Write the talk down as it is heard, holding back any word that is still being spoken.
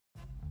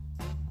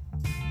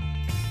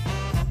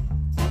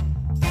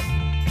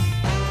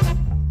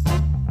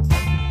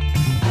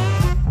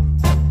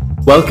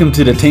Welcome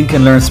to the Think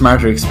and Learn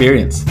Smarter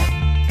experience.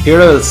 Here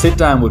I will sit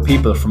down with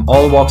people from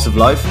all walks of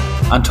life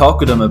and talk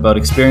with them about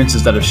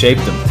experiences that have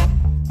shaped them.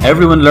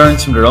 Everyone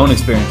learns from their own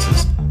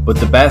experiences, but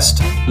the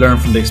best learn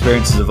from the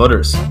experiences of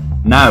others.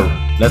 Now,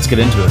 let's get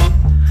into it.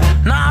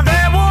 Now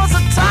there was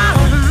a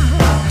time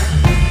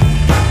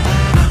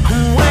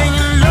when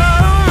you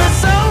loved me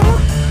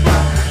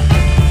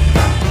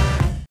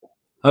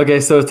so. Okay,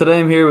 so today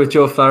I'm here with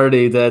Joe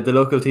Flaherty, the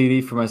local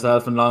TD for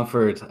myself in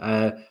Longford.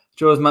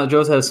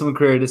 Joe's had some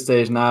career at this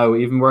stage now,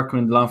 even working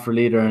with the Longford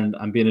Leader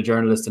and being a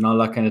journalist and all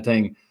that kind of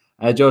thing.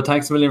 Joe,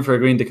 thanks a million for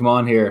agreeing to come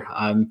on here.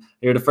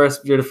 You're the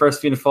first Fianna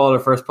Fáil or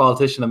first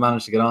politician that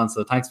managed to get on,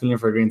 so thanks a million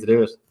for agreeing to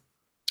do it.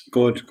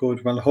 Good.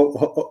 Well,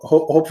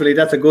 hopefully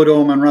that's a good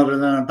omen rather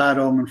than a bad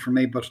omen for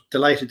me, but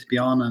delighted to be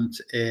on. And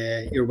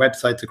your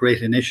website's a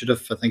great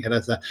initiative. I think it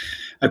has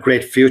a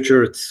great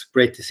future. It's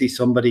great to see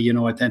somebody,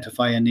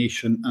 identify a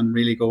niche and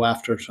really go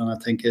after it. And I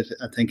think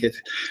it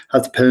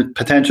has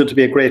potential to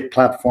be a great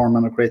platform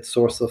and a great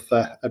source of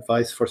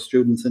advice for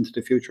students into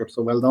the future.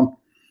 So well done.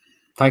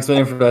 Thanks a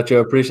million for that, Joe.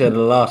 Appreciate it a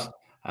lot.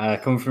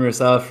 Coming from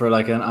yourself for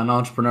like an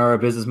entrepreneur, a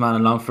businessman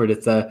in Longford,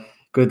 it's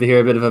good to hear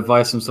a bit of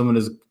advice from someone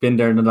who's been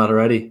there and done that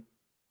already.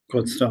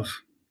 Good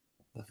stuff.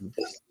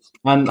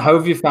 And how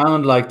have you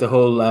found like the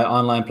whole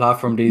online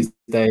platform these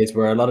days,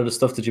 where a lot of the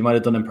stuff that you might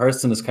have done in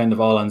person is kind of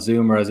all on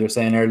Zoom, or as you were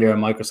saying earlier,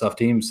 on Microsoft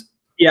Teams?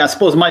 Yeah, I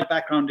suppose my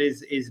background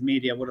is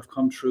media. I would have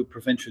come through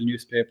provincial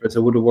newspapers. I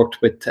would have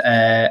worked with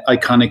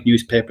Iconic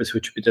Newspapers,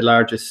 which would be the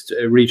largest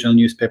regional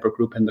newspaper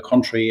group in the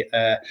country.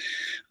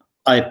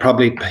 I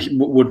probably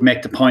would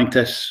make the point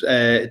that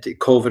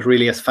COVID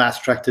really has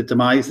fast-tracked the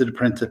demise of the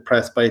printed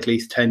press by at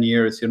least 10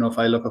 years. If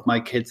I look at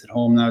my kids at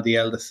home now, the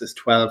eldest is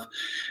 12,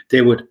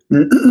 they would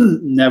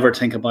never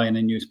think of buying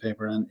a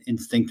newspaper, and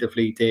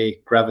instinctively they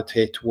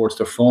gravitate towards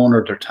their phone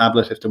or their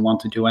tablet if they want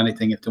to do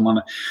anything. If they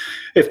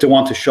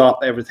want to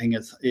shop, everything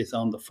is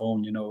on the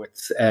phone.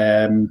 It's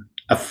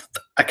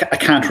I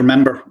can't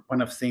remember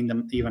when I've seen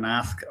them even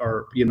ask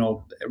or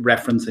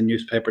reference a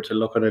newspaper to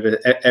look at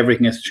it.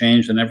 Everything has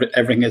changed and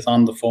everything is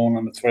on the phone,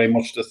 and it's very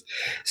much just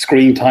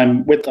screen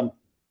time with them,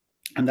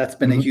 and that's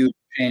been a huge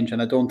change.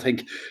 And I don't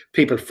think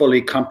people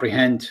fully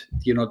comprehend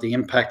the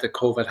impact that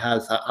COVID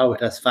has, how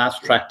it has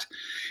fast tracked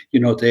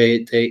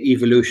the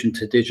evolution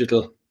to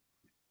digital.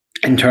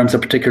 In terms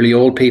of particularly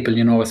old people,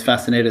 I was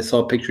fascinated. I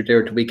saw a picture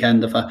there at the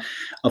weekend of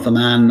a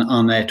man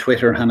on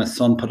Twitter, and his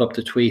son put up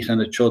the tweet, and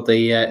it showed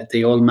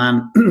the old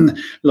man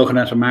looking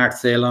at a mart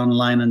sale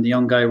online, and the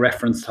young guy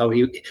referenced how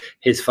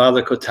his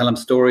father could tell him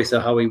stories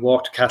of how he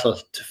walked cattle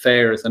to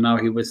fairs, and now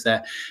he was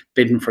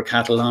bidding for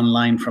cattle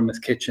online from his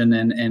kitchen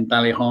in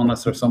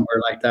Ballyhonus or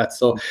somewhere like that.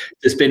 So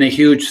there's been a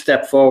huge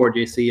step forward.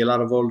 You see a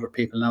lot of older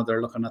people now,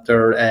 they're looking at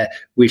their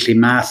weekly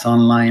mass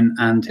online,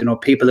 and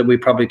people that we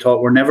probably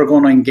thought were never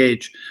going to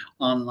engage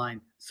online,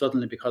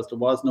 suddenly, because there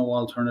was no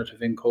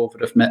alternative in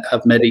COVID,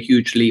 have made a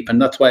huge leap.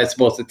 And that's why I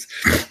suppose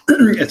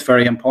it's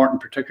very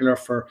important, particularly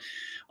for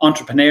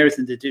entrepreneurs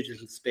in the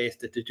digital space,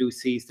 that they do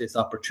seize this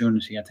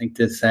opportunity. I think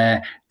there's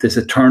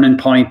a turning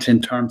point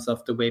in terms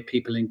of the way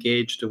people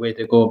engage, the way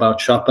they go about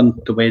shopping,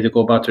 the way they go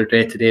about their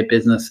day-to-day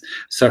business,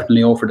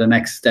 certainly over the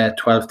next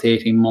 12 to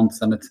 18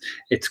 months. And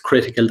it's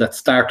critical that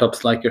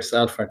startups like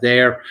yourself are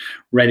there,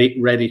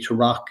 ready to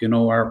rock,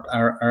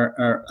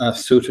 are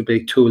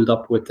suitably tooled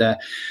up with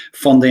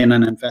funding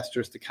and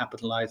investors to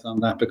capitalize on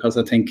that, because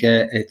I think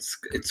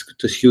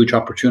there's huge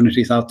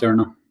opportunities out there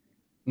now.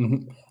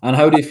 Mm-hmm. And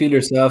how do you feel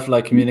yourself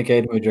like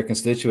communicating with your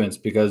constituents?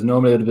 Because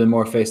normally it would have been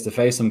more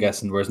face-to-face, I'm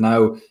guessing, whereas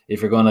now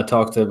if you're going to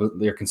talk to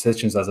your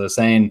constituents, as I was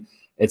saying,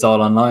 it's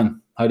all online.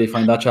 How do you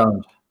find that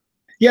challenge?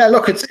 Yeah,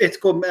 look, it's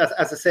good.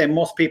 As I say,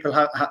 most people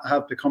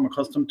have become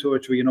accustomed to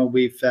it.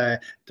 We've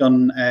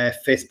done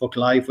Facebook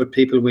Live with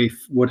people. We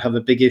would have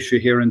a big issue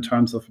here in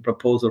terms of a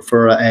proposal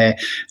for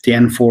the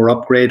N4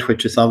 upgrade,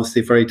 which is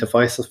obviously very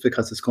divisive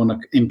because it's going to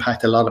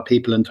impact a lot of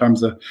people in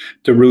terms of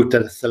the route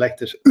that is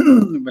selected.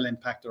 Will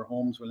impact their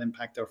homes, will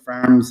impact their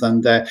farms,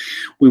 and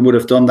we would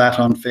have done that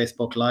on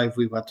Facebook Live.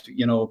 We would,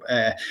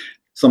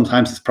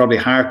 sometimes it's probably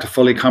hard to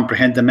fully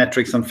comprehend the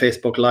metrics on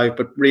Facebook Live,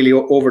 but really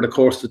over the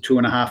course of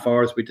 2.5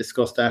 hours, we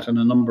discussed that and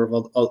a number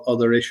of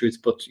other issues.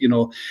 But,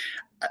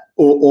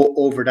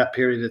 over that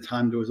period of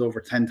time, there was over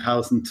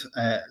 10,000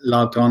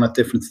 logged on at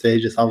different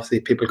stages. Obviously,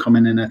 people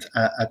coming in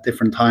at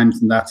different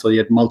times and that, so you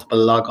had multiple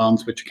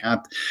log-ons, which you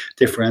can't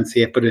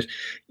differentiate. But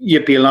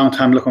you'd be a long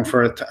time looking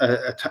for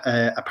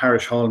a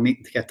parish hall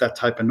meeting to get that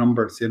type of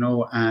numbers,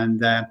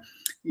 and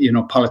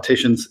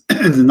politicians,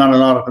 not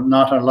an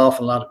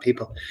awful lot of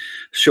people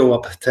show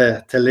up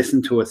to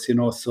listen to us,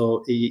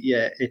 so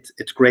yeah,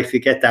 it's great to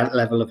get that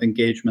level of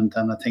engagement,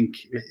 and I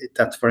think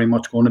that's very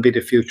much going to be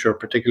the future,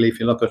 particularly if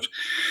you look at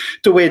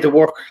the way the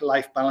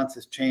work-life balance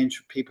has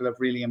changed. People have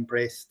really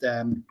embraced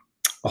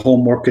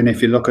homework. And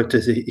if you look at,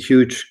 there's a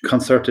huge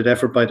concerted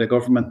effort by the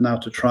government now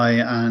to try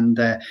and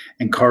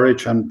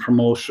encourage and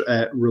promote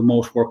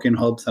remote working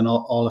hubs and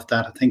all of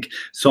that. I think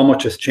so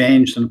much has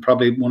changed, and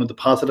probably one of the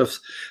positives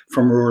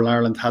from rural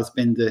Ireland has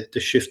been the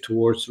shift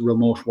towards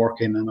remote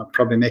working. And I'll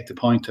probably make the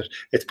point that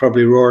it's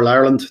probably rural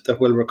Ireland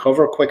that will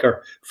recover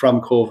quicker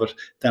from COVID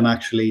than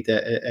actually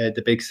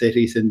the big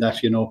cities, in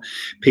that, you know,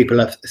 people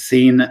have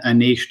seen a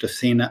niche, they've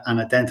seen and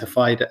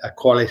identified a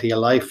quality of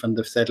life, and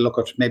they've said, look,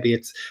 maybe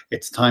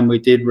it's time we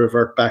did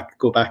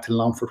go back to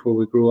Longford where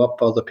we grew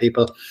up. Other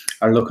people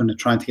are looking at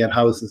trying to get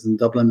houses in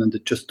Dublin, and they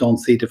just don't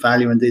see the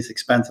value in these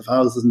expensive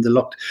houses, and they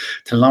look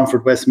to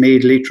Longford,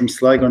 Westmeath, Leitrim,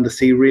 Sligo, and they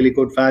see really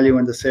good value,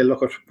 and they say,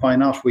 look, why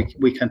not? We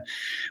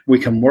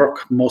can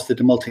work. Most of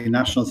the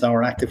multinationals now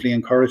are actively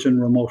encouraging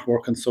remote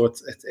work, and so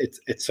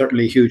it's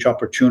certainly a huge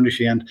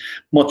opportunity. And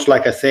much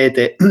like I said,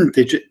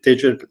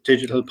 the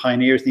digital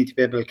pioneers need to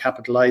be able to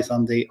capitalise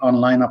on the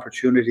online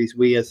opportunities.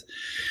 We as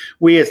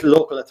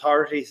local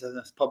authorities and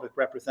as public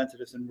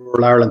representatives in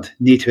rural Ireland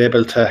need to be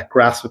able to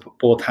grasp with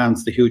both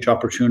hands the huge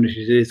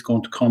opportunity that is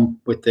going to come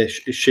with the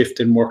shift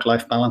in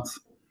work-life balance.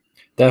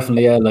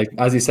 Definitely, yeah. Like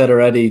as you said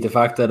already, the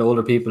fact that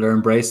older people are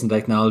embracing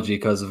technology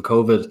because of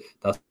COVID,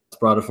 that's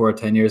brought it forward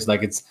 10 years.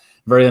 Like it's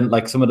very,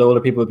 like some of the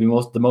older people would be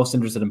the most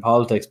interested in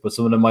politics, but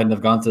some of them mightn't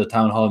have gone to the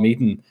town hall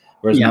meeting,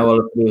 whereas now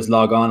all they do is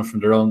log on from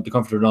the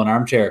comfort of their own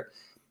armchair.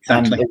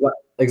 Exactly. And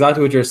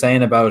exactly what you're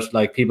saying about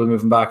like people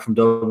moving back from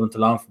Dublin to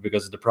Longford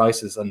because of the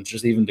prices and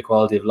just even the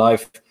quality of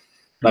life.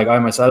 Like I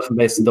myself am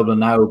based in Dublin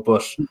now,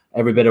 but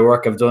every bit of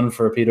work I've done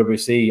for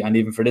PwC and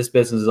even for this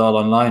business is all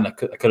online. I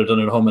could have done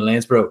it at home in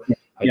Lanesborough.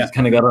 I just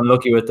kind of got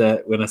unlucky with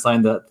when I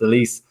signed the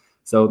lease.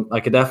 So I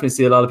could definitely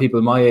see a lot of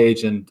people my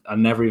age and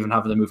never even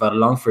having to move out of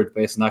Longford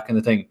based on that kind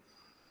of thing.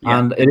 Yeah.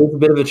 And it is a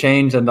bit of a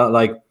change, and that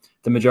like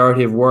the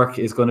majority of work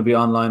is going to be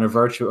online or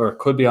virtual, or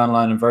could be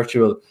online and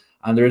virtual.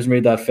 And there isn't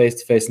really that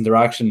face-to-face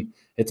interaction.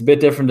 It's a bit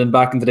different than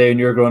back in the day when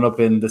you were growing up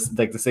in this,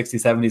 like the 60s,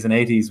 70s, and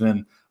 80s,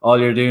 when all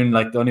you're doing,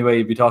 like the only way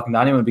you'd be talking to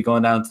anyone would be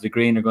going down to the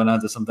Green or going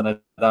down to something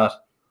like that.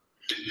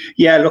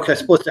 Yeah, look, I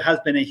suppose there has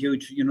been a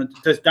huge,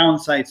 there's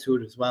downsides to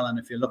it as well. And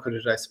if you look at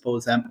it, I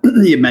suppose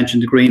you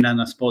mentioned the Green,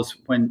 and I suppose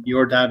when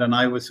your dad and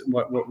I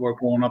were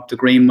growing up, the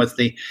Green was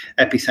the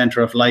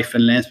epicenter of life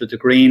in Leinster. The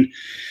Green,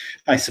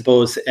 I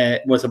suppose,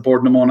 was a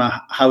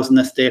Bord-na-Mona housing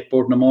estate.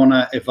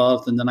 Bord-na-Mona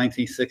evolved in the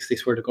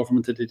 1960s, where the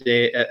government of the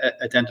day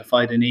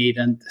identified a need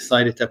and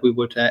decided that we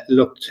would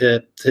look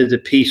to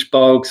the peat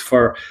bogs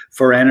for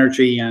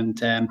energy,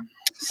 and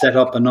set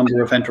up a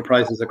number of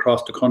enterprises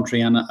across the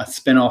country. And a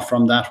spin-off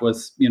from that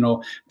was,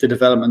 the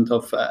development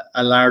of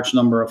a large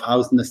number of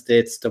housing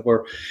estates that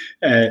were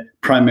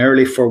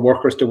primarily for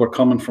workers that were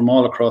coming from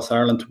all across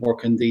Ireland to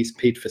work in these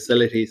peat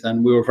facilities.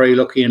 And we were very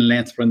lucky in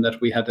Leinster in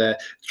that we had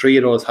 3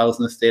 of those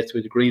housing estates,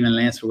 with Green in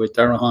Leinster, with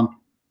Derrahon,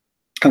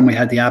 and we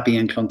had the Abbey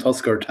in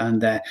Clontuskert.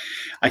 And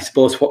I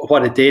suppose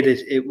what it did,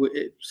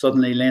 it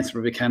suddenly Leinster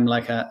became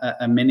like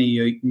a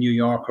mini New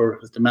York, or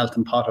it was the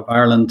melting pot of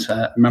Ireland.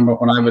 I remember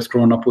when I was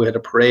growing up, we had a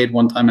parade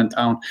one time in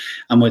town,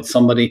 and with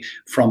somebody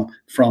from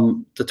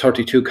the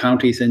 32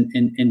 counties in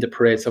the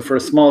parade. So for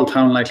a small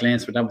town like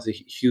Leinster, that was a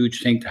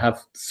huge thing to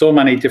have so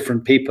many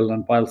different people.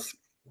 And whilst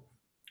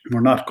we're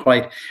not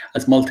quite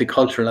as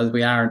multicultural as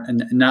we are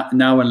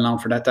now in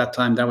Longford, at that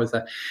time, that was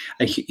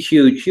a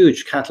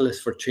huge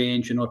catalyst for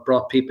change. It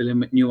brought people in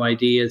with new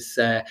ideas.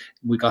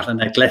 We got an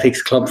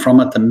athletics club from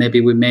it that maybe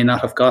we may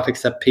not have got,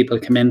 except people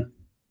came in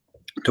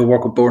to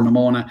work with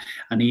Bord-na-Mona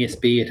and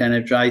ESB. It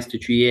energised the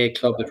GA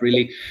club. It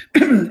really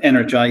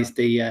energised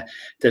the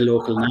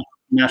local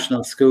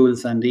national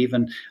schools. And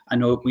even I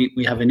know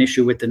we have an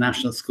issue with the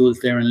national schools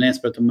there in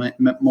Leinster at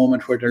the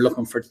moment, where they're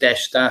looking for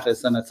DESH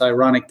status. And it's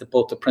ironic that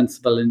both the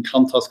principal in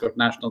Clontuskert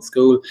National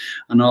School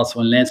and also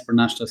in Leinster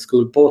National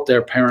School, both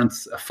their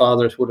parents,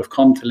 fathers, would have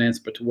come to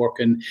Leinster to work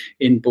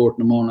in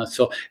Bord-na-Mona.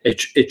 So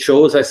it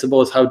shows, I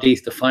suppose, how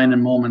these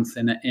defining moments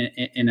in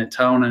a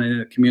town and in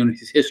a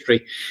community's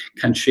history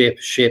can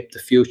shape the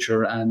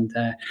future. And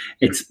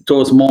it's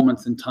those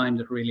moments in time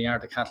that really are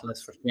the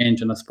catalyst for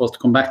change. And I suppose, to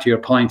come back to your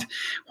point,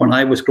 when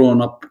I was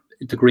growing up,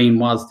 the Green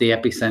was the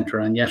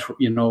epicenter, and yet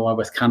I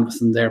was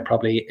canvassing there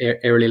probably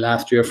early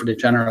last year for the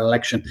general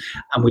election,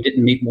 and we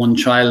didn't meet one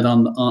child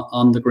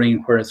on the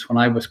Green. Whereas when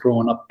I was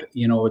growing up,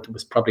 it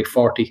was probably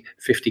 40,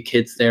 50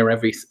 kids there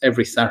every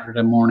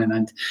Saturday morning,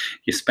 and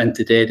you spent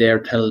the day there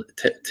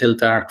till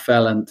dark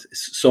fell. And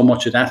so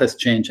much of that has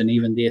changed. And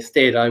even the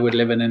estate I would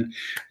live in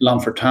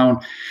Longford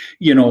Town,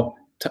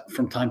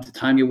 from time to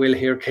time you will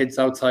hear kids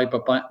outside,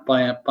 but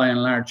by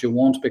and large you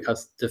won't,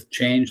 because they've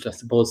changed. I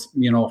suppose,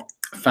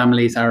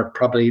 families are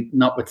probably,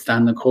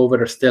 notwithstanding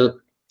COVID, are still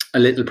a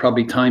little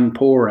probably time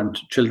poor, and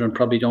children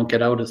probably don't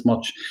get out as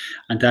much.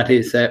 And that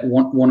is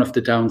one of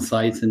the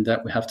downsides, in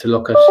that we have to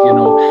look at,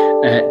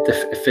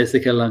 the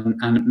physical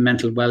and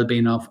mental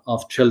well-being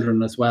of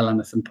children as well.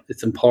 And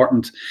it's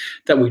important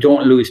that we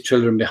don't lose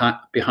children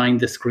behind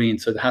the screen.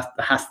 So there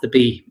has to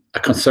be a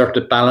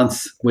concerted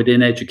balance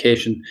within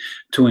education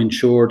to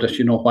ensure that,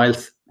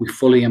 whilst we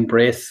fully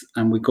embrace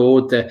and we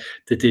go the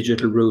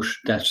digital route,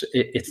 that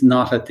it's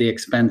not at the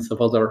expense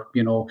of other,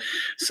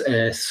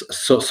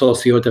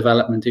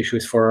 socio-development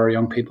issues for our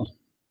young people.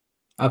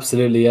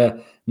 Absolutely, yeah.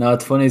 Now,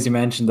 it's funny as you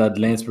mentioned that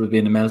Leinster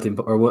being a melting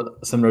pot, or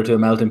similar to a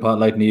melting pot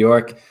like New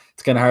York.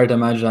 It's kind of hard to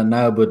imagine that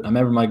now, but I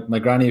remember my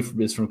granny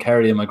is from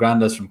Kerry and my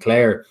granddad's from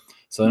Clare.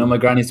 So I know my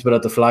granny used to put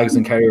out the flags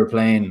in Kerry were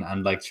playing,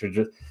 and like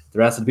the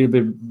rest of the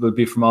people would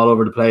be from all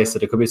over the place. So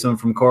there could be someone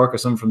from Cork or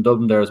someone from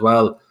Dublin there as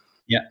well.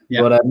 Yeah.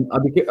 But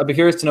I'd be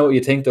curious to know what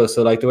you think though.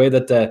 So like the way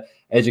that the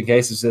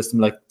education system,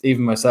 like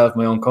even myself,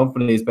 my own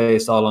company is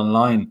based all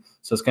online.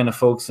 So it's kind of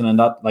focusing on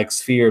that like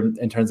sphere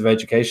in terms of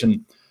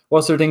education.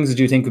 What sort of things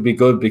do you think would be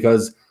good?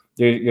 Because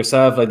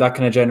yourself, like that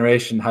kind of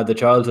generation, had the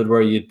childhood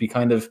where you'd be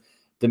kind of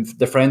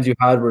the friends you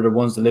had were the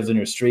ones that lived in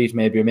your street,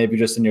 maybe, or maybe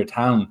just in your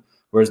town.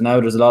 Whereas now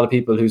there's a lot of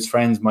people whose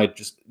friends might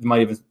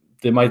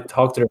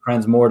talk to their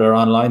friends more that are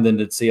online than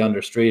they'd see on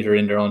their street or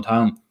in their own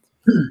town.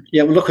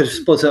 Yeah, well, look, I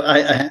suppose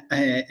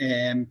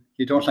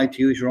you don't like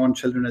to use your own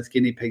children as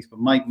guinea pigs, but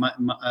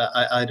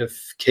I'd have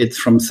kids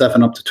from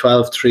 7 up to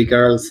 12, 3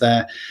 girls.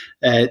 They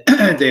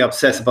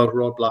obsess about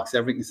roadblocks.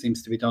 Everything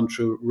seems to be done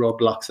through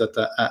roadblocks at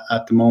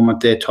the moment.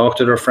 They talk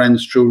to their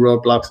friends through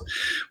roadblocks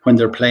when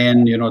they're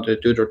playing. They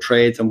do their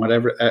trades and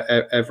whatever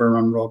ever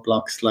on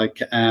roadblocks. Like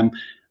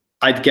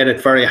I'd get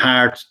it very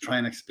hard to try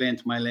and explain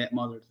to my late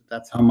mother that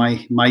that's how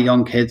my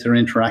young kids are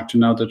interacting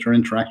now, that they're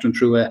interacting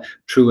through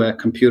a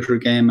computer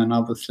game. And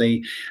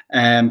obviously,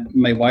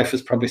 my wife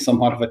is probably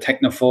somewhat of a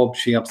technophobe.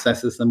 She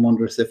obsesses and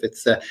wonders if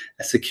it's a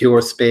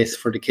secure space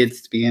for the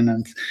kids to be in,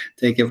 and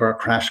they give her a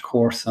crash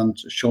course on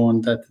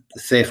showing that the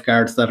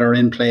safeguards that are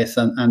in place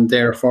and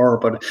therefore.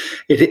 But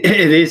it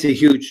is a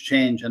huge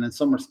change, and in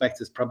some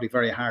respects, it's probably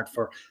very hard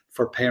for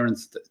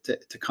parents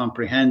to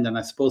comprehend. And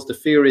I suppose the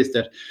fear is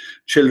that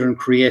children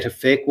create a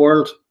fake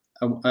world,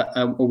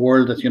 a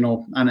world that,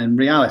 and in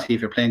reality, if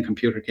you're playing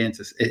computer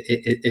games,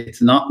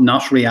 it's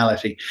not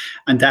reality.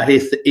 And that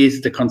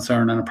is the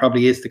concern, and it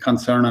probably is the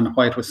concern, and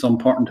why it was so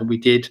important that we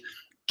did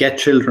get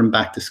children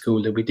back to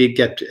school, that we did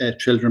get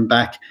children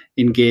back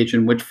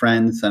engaging with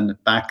friends and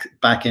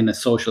back in a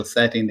social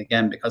setting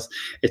again, because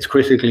it's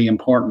critically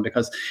important,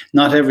 because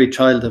not every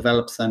child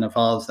develops and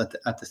evolves at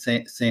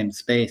the same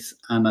space.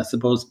 And I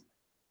suppose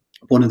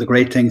one of the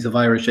great things of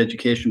Irish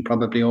education,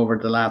 probably over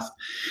the last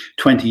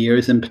 20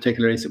 years in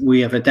particular, is we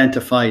have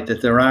identified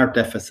that there are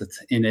deficits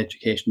in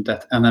education,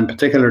 and in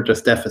particular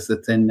there's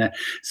deficits in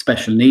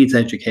special needs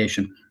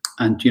education.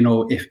 And,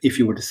 if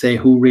you were to say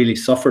who really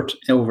suffered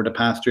over the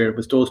past year, it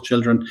was those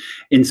children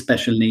in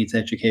special needs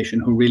education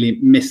who really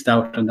missed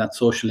out on that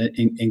social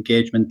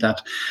engagement,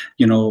 that,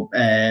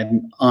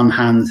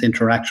 on-hands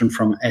interaction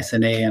from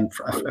SNA and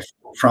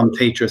from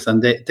teachers.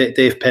 And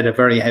they've paid a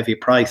very heavy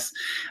price.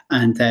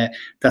 And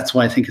that's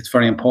why I think it's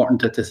very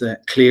important that there's a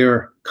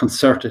clear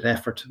concerted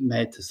effort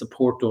made to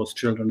support those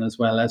children as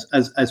well as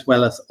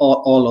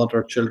all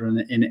other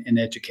children in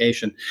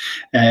education,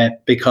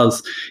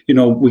 because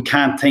we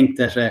can't think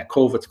that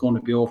COVID's going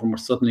to be over and we're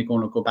suddenly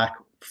going to go back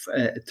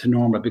to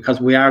normal,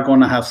 because we are going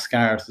to have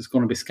scars. There's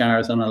going to be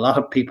scars on a lot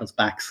of people's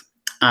backs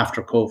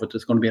after COVID.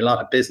 There's going to be a lot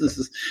of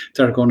businesses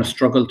that are going to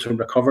struggle to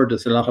recover.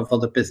 There's a lot of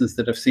other businesses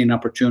that have seen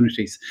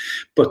opportunities.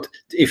 But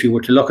if you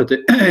were to look at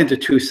the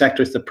two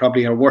sectors that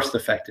probably are worst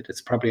affected,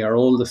 it's probably our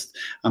oldest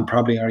and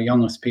probably our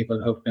youngest people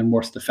who have been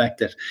worst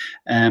affected.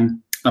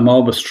 I'm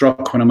always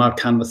struck when I'm out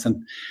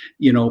canvassing,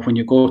 when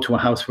you go to a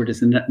house where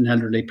there's an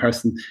elderly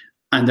person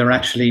and they're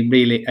actually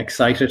really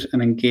excited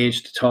and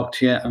engaged to talk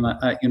to you. And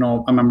I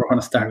remember when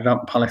I started out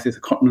in politics,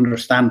 I couldn't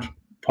understand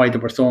why they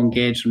were so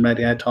engaged and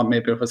ready. I thought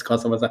maybe it was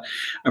because I was a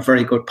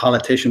very good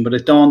politician, but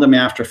it dawned on me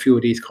after a few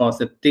of these calls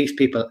that these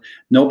people,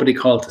 nobody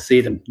called to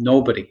see them.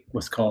 Nobody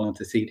was calling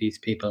to see these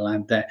people.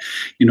 And,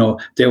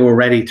 they were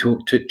ready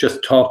to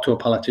just talk to a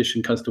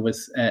politician because there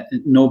was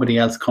nobody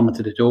else coming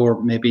to the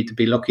door, maybe to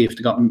be lucky if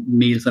they got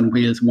Meals on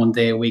Wheels one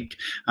day a week.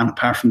 And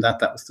apart from that,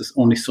 that was the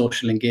only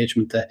social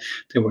engagement that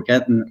they were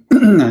getting.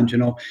 And,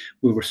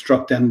 we were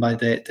struck then by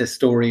the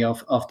story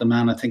of the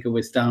man, I think it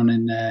was down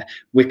in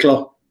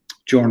Wicklow,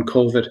 during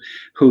COVID,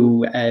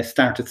 who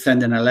started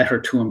sending a letter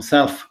to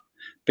himself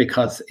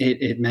because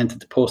it meant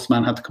that the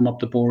postman had to come up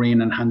to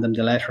Boreen and hand him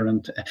the letter.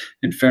 And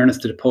in fairness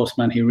to the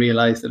postman, he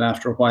realised that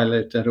after a while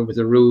that it was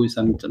a ruse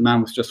and the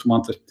man was just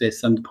wanted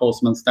this, and the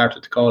postman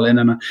started to call in,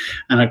 and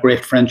a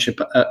great friendship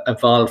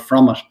evolved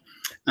from it.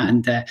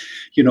 And,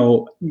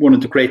 one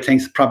of the great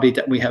things probably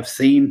that we have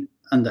seen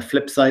on the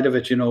flip side of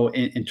it,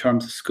 in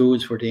terms of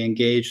schools where they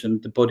engaged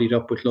and they buddied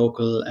up with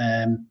local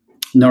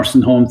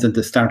nursing homes, and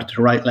they started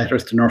to write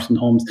letters to nursing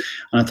homes.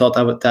 And I thought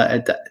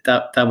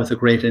that was a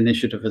great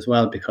initiative as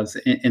well, because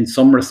in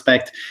some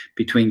respect,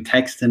 between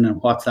texting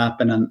and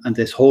WhatsApping and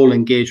this whole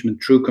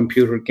engagement through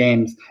computer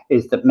games,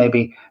 is that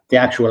maybe the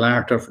actual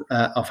art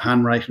of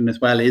handwriting as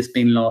well is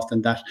being lost,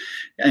 and that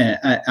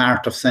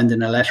art of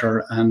sending a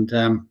letter. And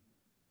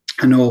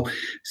I know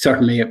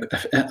certainly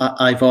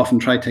I've often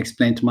tried to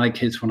explain to my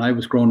kids, when I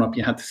was growing up,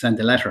 you had to send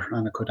a letter,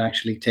 and it could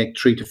actually take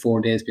 3 to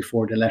 4 days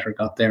before the letter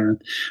got there.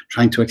 And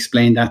trying to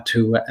explain that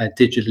to a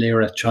digital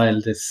era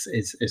child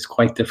is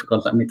quite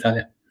difficult, let me tell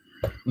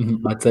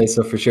you. I'd say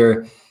so for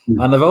sure.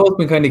 And I've always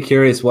been kind of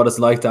curious what it's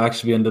like to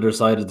actually be on the other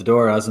side of the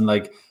door, as in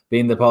like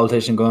being the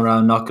politician going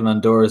around knocking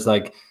on doors.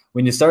 Like,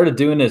 when you started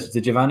doing it,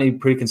 did you have any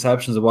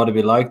preconceptions of what it'd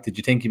be like? Did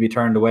you think you'd be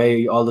turned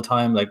away all the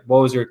time? Like,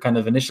 what was your kind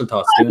of initial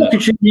thoughts doing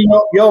it?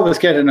 You always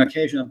get an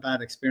occasional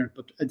bad experience,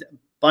 but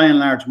by and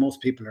large, most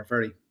people are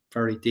very,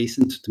 very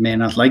decent. They may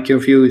not like your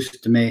views.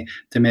 They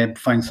may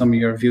find some of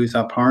your views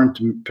abhorrent.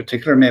 In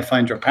particular, may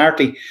find your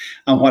party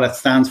and what it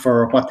stands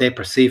for, or what they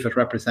perceive it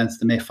represents,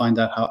 they may find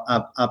that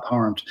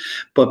abhorrent.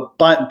 But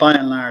by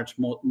and large,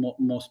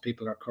 most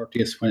people are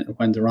courteous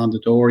when they're on the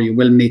door. You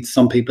will meet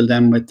some people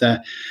then with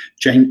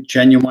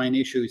genuine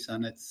issues,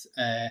 and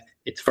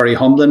it's very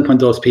humbling when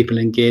those people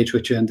engage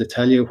with you and they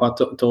tell you what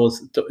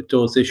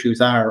those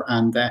issues are.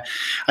 And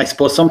I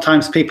suppose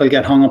sometimes people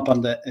get hung up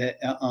on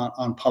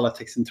on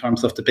politics in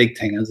terms of the big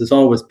thing, as there's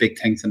always big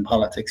things in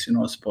politics.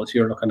 I suppose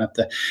you're looking at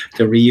the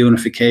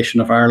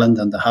reunification of Ireland,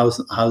 and the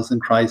housing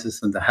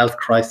crisis, and the health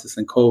crisis,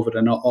 and COVID,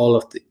 and all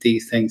of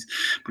these things.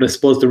 But I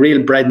suppose the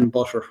real bread and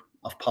butter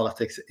of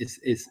politics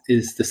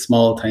is the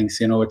small things.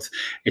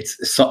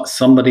 It's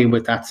somebody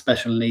with that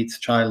special needs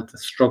child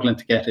that's struggling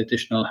to get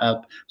additional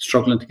help,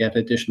 struggling to get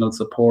additional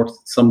support,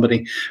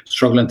 somebody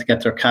struggling to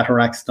get their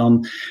cataracts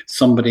done,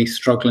 somebody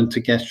struggling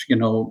to get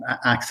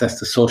access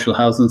to social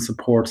housing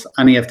supports.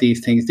 Any of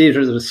these things, these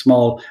are the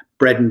small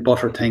bread and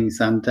butter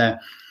things. And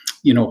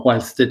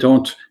whilst they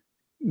don't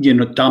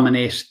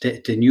dominate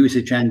the news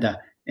agenda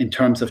in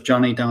terms of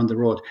Johnny down the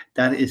road,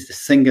 that is the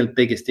single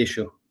biggest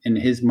issue in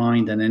his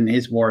mind and in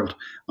his world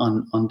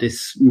on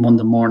this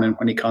Monday morning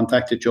when he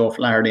contacted Joe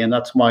Flaherty. And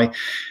that's why,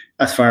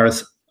 as far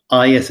as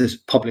I, as his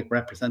public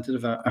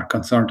representative, are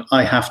concerned,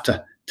 I have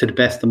to the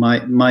best of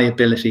my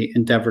ability,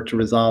 endeavour to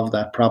resolve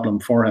that problem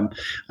for him.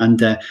 And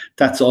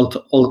that's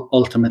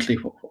ultimately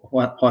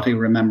what he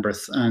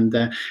remembers. And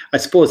I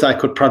suppose I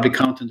could probably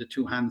count on the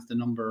two hands the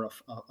number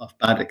of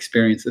bad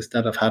experiences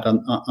that I've had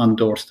on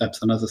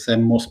doorsteps. And as I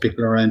said, most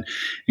people are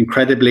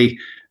incredibly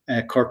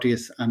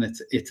courteous, and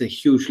it's a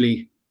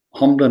hugely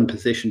humbling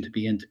position to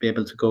be in, to be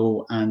able to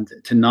go and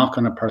to knock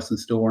on a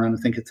person's door. And I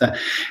think it's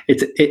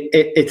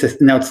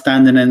an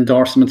outstanding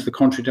endorsement of the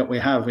country that we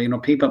have.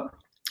 People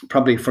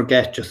probably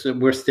forget just that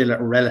we're still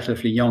a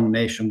relatively young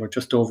nation. We're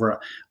just over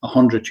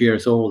 100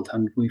 years old,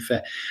 and we've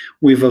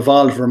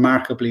evolved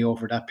remarkably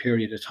over that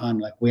period of time.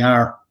 Like, we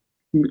are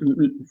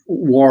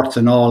warts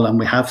and all, and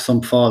we have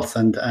some faults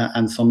and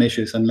some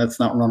issues, and let's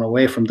not run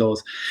away from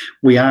those.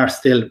 We are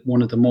still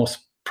one of the most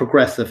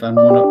progressive and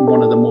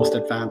one of the most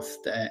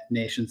advanced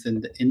nations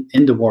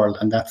in the world,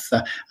 and that's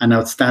an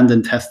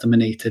outstanding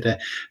testimony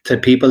to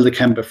people that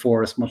came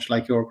before us, much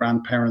like your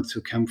grandparents who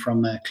came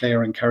from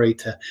Clare and Kerry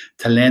to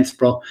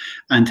Lainsborough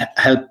and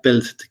helped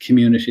build the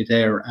community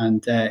there.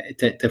 And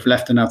they've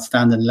left an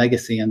outstanding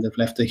legacy, and they've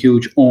left a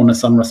huge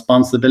onus and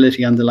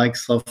responsibility on the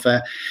likes of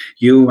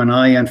you and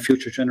I and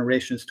future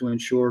generations to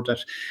ensure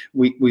that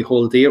we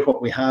hold dear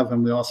what we have,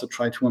 and we also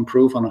try to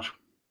improve on it.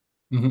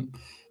 Mm-hmm.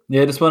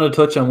 Yeah, I just want to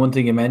touch on one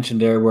thing you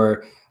mentioned there,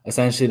 where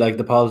essentially, like,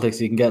 the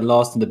politics, you can get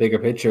lost in the bigger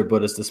picture,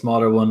 but it's the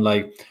smaller one.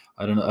 Like,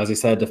 I don't know, as I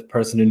said, the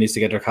person who needs to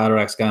get their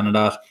cataract scan and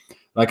that.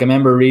 Like, I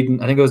remember reading,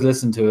 I think I was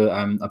listening to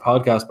a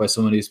podcast by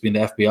someone who used to be in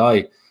the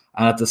FBI,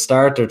 and at the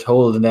start they're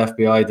told in the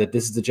FBI that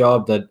this is the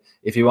job that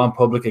if you want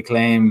public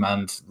acclaim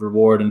and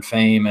reward and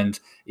fame and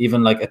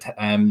even like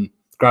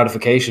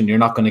gratification, you're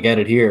not going to get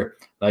it here.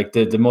 Like,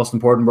 the most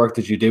important work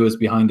that you do is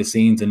behind the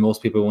scenes, and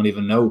most people won't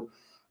even know.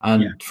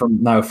 And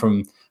from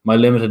my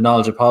limited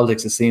knowledge of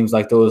politics, it seems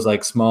like those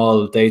like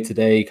small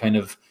day-to-day kind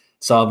of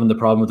solving the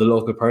problem with the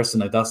local person,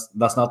 like that's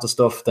not the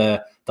stuff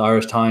that the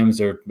Irish Times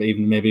or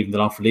maybe even the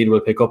Longford Leader will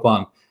pick up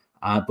on,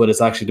 but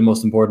it's actually the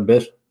most important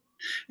bit.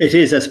 It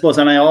is, I suppose,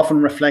 and I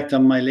often reflect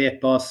on my late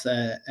boss,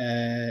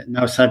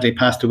 now sadly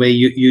passed away,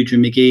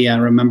 Eugene McGee. I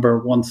remember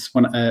once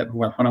when I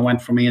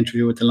went for my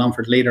interview with the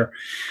Longford Leader,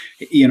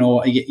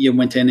 you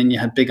went in and you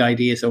had big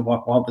ideas of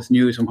what was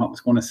news and what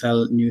was going to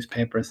sell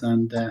newspapers,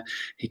 and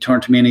he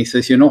turned to me and he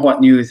says, "You know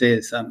what news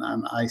is?" And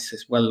I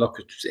says, "Well, look,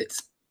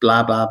 it's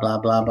blah, blah, blah,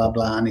 blah, blah,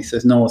 blah." And he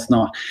says, "No, it's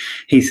not."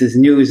 He says,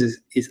 "News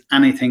is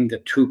anything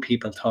that two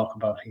people talk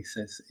about." He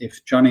says,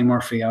 "If Johnny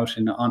Murphy out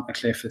on a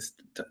cliff is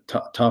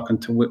talking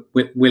to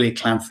Willie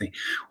Clancy,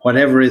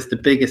 whatever is the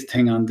biggest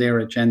thing on their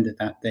agenda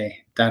that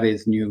day, that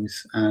is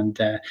news." And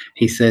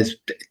he says,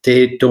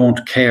 they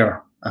don't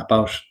care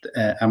about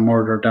a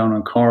murder down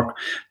in Cork.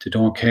 They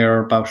don't care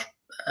about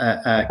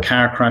a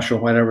car crash or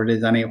whatever it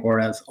is anywhere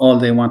else. All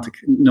they want to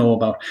know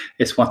about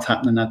is what's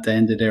happening at the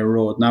end of their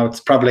road. Now, it's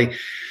probably,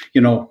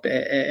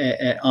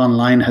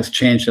 online has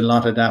changed a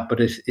lot of that, but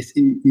it's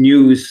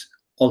news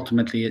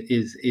ultimately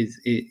is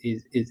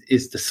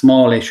the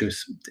small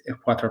issues,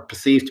 what are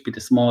perceived to be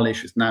the small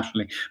issues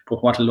nationally,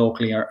 but what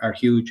locally are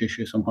huge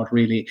issues, and what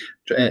really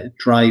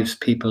drives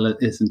people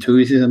is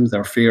enthusiasms,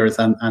 their fears,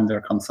 and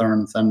their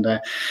concerns. And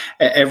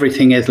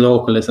everything is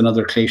local is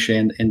another cliche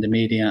in the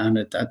media,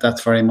 and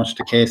that's very much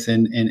the case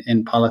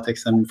in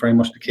politics, and very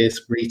much the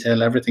case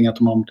retail. Everything at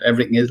the moment,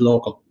 everything is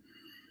local.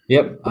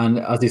 Yep, and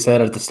as you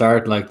said at the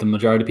start, like the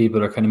majority of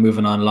people are kind of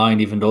moving online,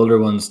 even the older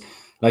ones.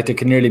 Like there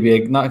can nearly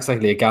be not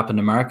exactly a gap in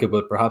the market,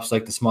 but perhaps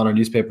like the smaller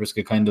newspapers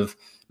could kind of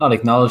not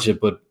acknowledge it,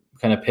 but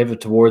kind of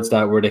pivot towards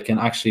that, where they can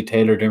actually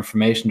tailor the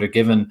information they're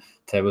given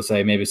to, we'll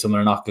say, maybe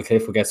someone in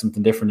Aughacliff will get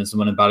something different than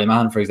someone in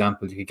Ballymahan, for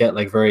example. You could get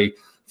like very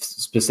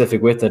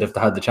specific with it if they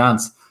had the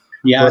chance.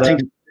 Yeah, but I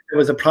think there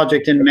was a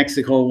project in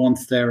Mexico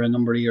once there a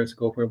number of years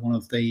ago where one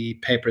of the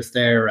papers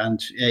there, and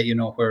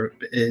where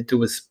there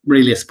was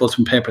really, I suppose,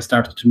 when papers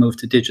started to move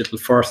to digital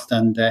first,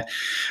 and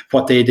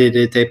what they did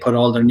is they put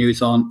all their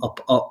news up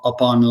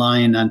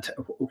online, and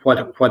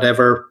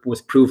whatever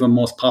was proven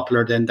most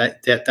popular, then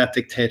that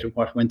dictated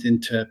what went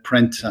into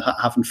print. I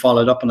haven't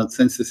followed up on it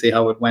since to see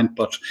how it went,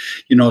 but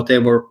they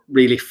were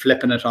really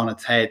flipping it on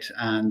its head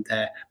and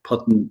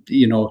putting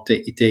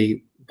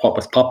what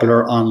was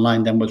popular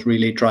online then was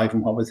really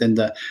driving what was in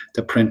the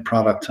print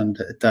product, and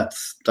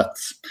that's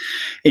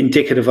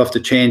indicative of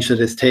the change that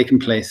is taking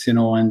place.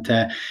 And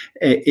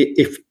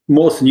if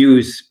most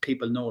news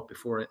people know it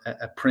before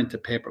a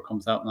printed paper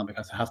comes out now,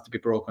 because it has to be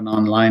broken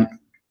online.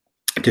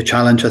 The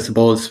challenge, I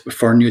suppose,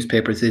 for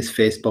newspapers is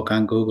Facebook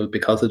and Google,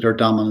 because of their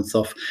dominance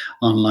of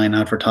online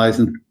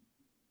advertising.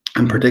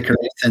 And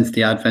particularly since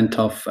the advent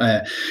of,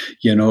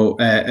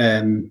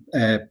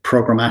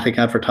 programmatic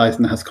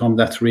advertising has come,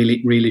 that's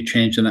really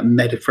changed, and it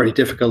made it very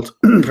difficult,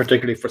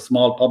 particularly for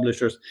small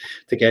publishers,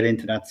 to get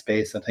into that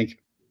space. I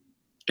think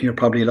you're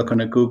probably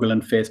looking at Google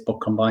and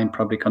Facebook combined,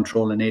 probably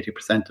controlling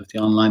 80% of the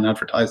online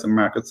advertising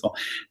market. So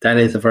that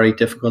is a very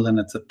difficult, and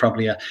it's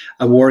probably a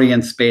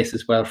worrying space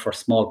as well for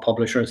small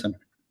publishers. And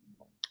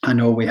I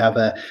know we have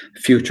a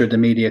Future the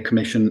Media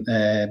Commission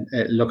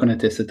looking at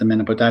this at the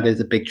minute, but that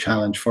is a big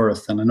challenge for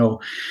us. And I know,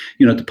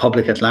 the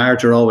public at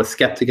large are always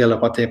skeptical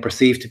of what they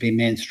perceive to be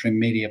mainstream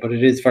media, but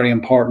it is very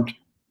important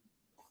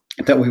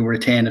that we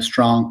retain a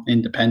strong,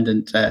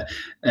 independent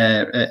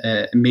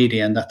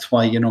media, and that's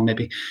why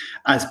maybe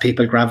as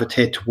people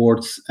gravitate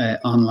towards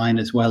online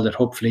as well, that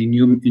hopefully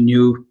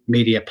new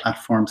media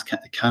platforms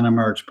can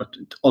emerge. But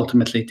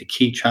ultimately, the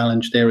key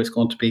challenge there is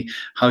going to be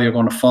how you're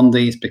going to fund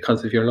these,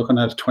 because if you're looking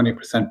at a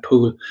 20%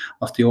 pool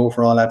of the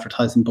overall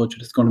advertising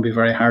budget, it's going to be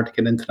very hard to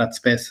get into that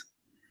space.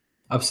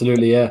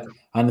 Absolutely, yeah.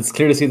 And it's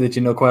clear to see that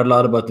you know quite a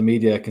lot about the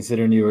media,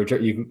 considering you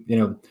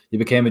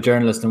became a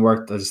journalist and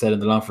worked, as I said, in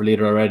the Longford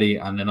Leader already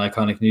and in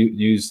Iconic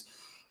News.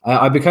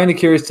 I'd be kind of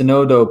curious to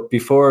know, though,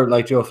 before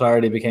like Joe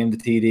Flaherty became the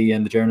TD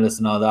and the journalist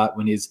and all that,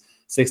 when he's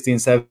 16,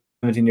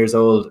 17 years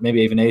old,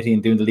 maybe even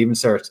 18, doing the Leaving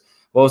Cert,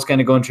 what was kind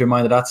of going through your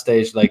mind at that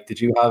stage? Like, did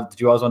you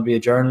always want to be a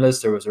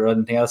journalist, or was there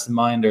anything else in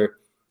mind, or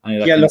any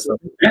of that kind of stuff?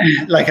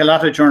 Like a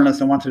lot of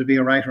journalists, I wanted to be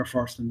a writer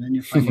first, and then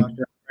you find out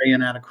you're a very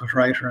inadequate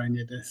writer, and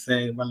you just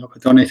say, well, look,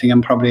 the only thing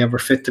I'm probably ever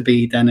fit to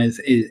be then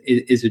is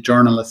a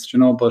journalist,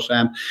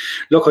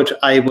 But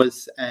I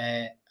was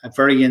a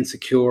very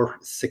insecure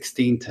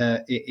 16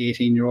 to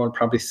 18-year-old,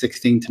 probably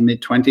 16 to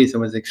mid-20s. I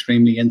was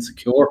extremely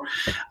insecure.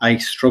 I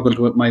struggled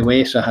with my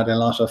weight. I had a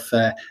lot of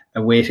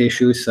weight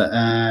issues.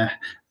 I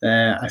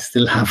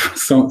still have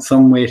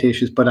some weight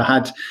issues, but I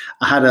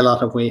had a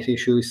lot of weight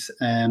issues.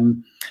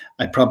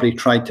 I probably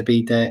tried to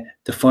be the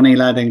funny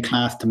lad in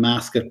class to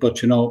mask it,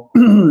 but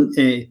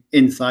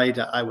inside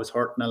I was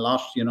hurting a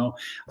lot.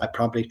 I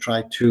probably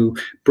tried to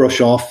brush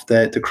off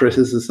the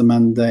criticism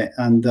and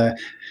the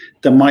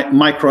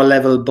micro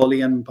level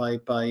bullying by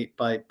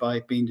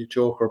being the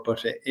joker,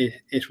 but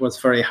it was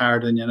very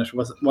hard, and it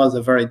was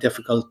a very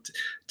difficult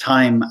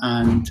time,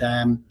 and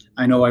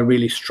I know I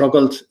really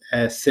struggled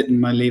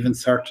sitting my Leaving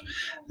Cert.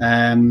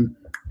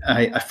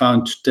 I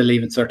found the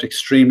Leaving Cert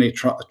extremely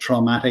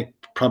traumatic,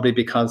 probably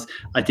because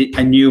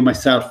I knew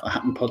myself I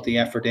hadn't put the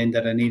effort in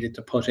that I needed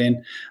to put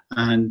in,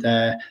 and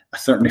I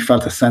certainly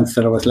felt a sense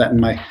that I was letting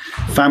my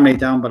family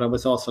down, but I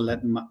was also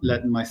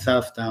letting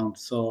myself down.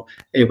 So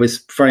it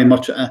was very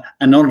much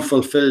an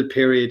unfulfilled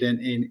period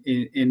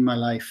in my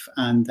life,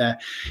 and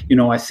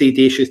I see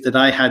the issues that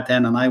I had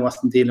then, and I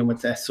wasn't dealing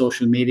with the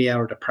social media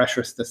or the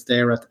pressures that's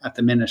there at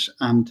the minute,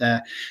 and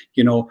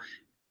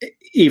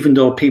even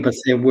though people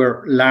say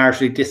we're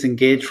largely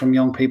disengaged from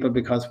young people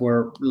because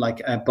we're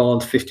like a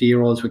bald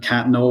 50-year-olds, we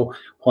can't know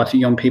what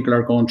young people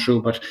are going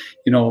through. But,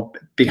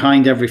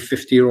 behind every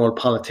 50-year-old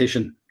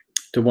politician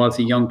was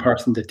a young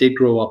person that did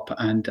grow up,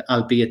 and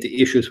albeit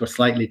the issues were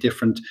slightly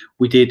different,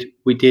 we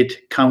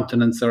did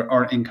countenance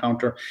or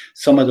encounter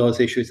some of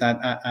those issues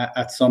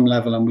at some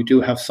level, and we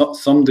do have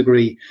some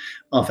degree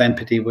of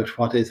empathy with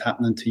what is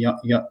happening to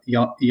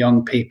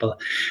young people.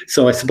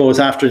 So I suppose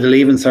after the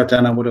Leaving Cert,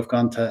 then I would have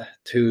gone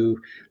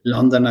to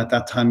London. At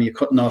that time, you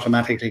couldn't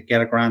automatically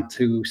get a grant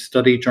to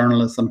study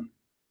journalism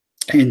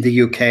in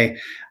the UK,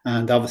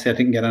 and obviously I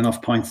didn't get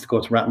enough points to go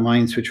to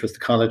Rathmines, which was the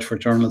college for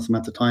journalism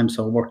at the time.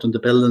 So I worked on the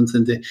buildings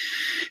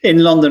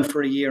in London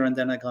for a year, and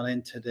then I got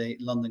into the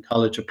London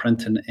College of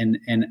Printing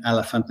in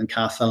Elephant and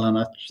Castle, and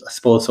I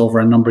suppose over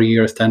a number of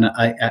years then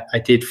I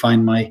did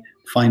find my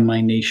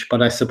niche.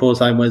 But I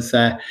suppose I was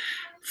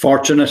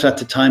fortunate at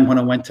the time when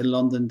I went to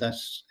London that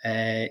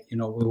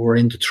we were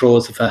in the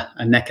throes of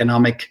an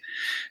economic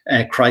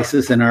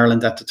crisis in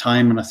Ireland at the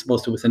time, and I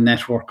suppose there was a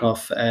network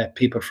of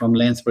people from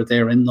Lainsborough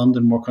there in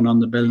London working on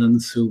the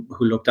buildings who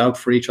looked out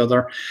for each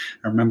other.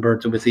 I remember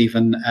there was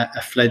even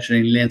a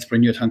fledgling Lainsborough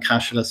Newtown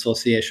Cashel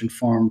Association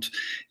formed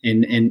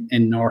in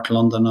North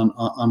London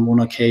on one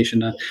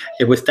occasion, and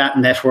it was that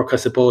network, I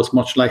suppose,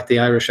 much like the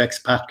Irish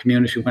expat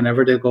community,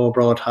 whenever they go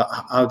abroad,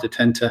 how they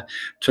tend to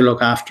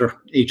look after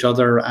each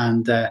other.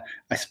 And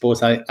I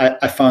suppose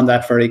I found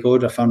that very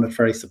good. I found it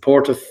very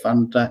supportive,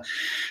 and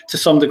to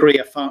some degree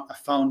I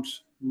found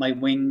my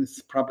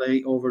wings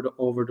probably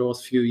over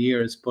those few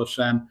years. But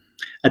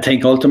I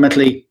think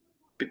ultimately,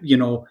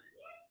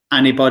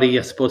 anybody,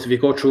 I suppose, if you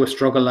go through a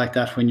struggle like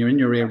that when you're in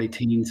your early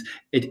teens,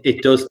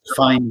 it does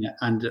define you,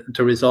 and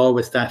there is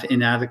always that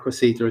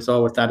inadequacy. There is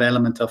always that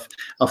element of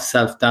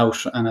self-doubt,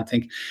 and I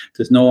think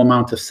there's no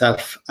amount of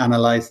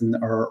self-analyzing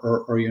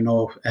or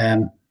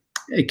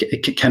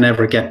it can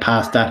never get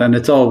past that, and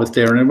it's always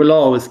there, and it will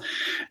always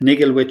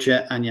niggle with you,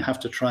 and you have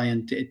to try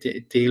and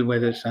deal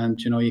with it. And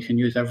you can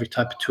use every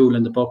type of tool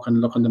in the book and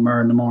look in the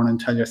mirror in the morning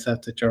and tell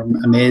yourself that you're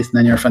amazing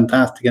and you're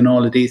fantastic and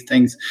all of these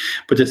things,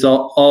 but there's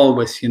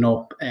always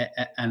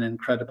an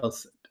incredible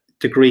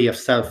degree of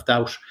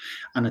self-doubt.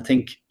 And I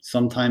think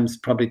sometimes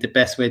probably the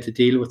best way to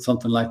deal with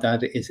something like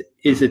that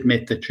is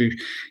admit that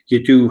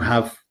you do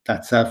have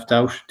that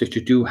self-doubt, that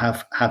you do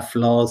have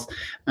flaws,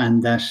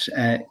 and that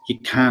you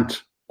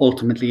can't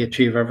ultimately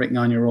achieve everything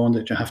on your own,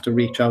 that you have to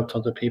reach out to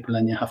other people,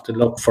 and you have to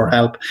look for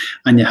help,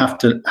 and you have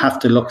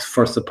to look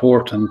for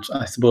support. And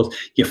I suppose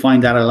you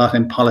find that a lot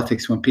in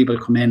politics when people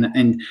come in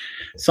and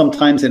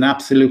sometimes in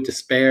absolute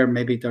despair,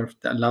 maybe they're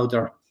allowed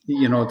their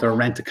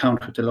rent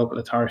account with the local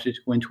authority to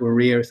go into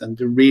arrears, and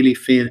they really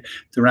feel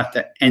they're at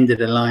the end of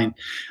the line.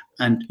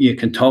 And you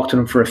can talk to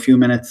them for a few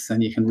minutes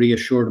and you can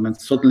reassure them, and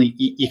suddenly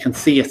you can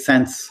see a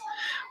sense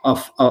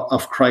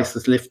of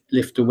crisis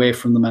lift away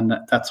from them, and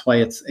that's why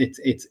it's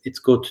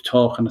good to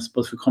talk. And I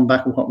suppose we come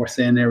back to what we're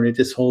saying earlier,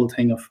 this whole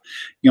thing of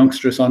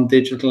youngsters on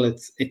digital,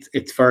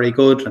 it's very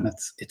good, and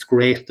it's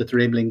great that they're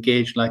able to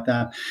engage like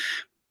that,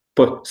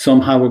 but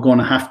somehow we're going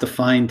to have to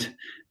find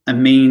a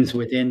means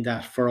within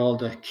that for all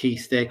the key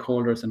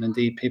stakeholders, and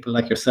indeed people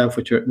like yourself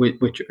with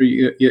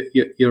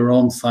your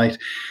own site,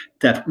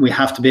 that we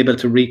have to be able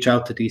to reach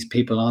out to these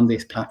people on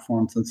these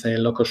platforms and say,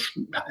 look, are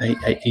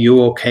you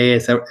okay?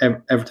 Is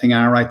everything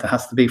all right? There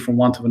has to be, for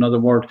want of another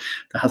word,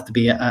 there has to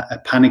be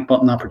a panic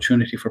button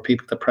opportunity for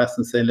people to press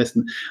and say,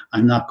 listen,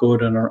 I'm not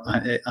good, or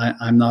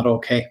I'm not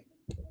okay.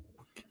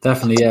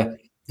 Definitely, yeah.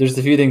 There's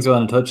a few things I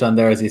want to touch on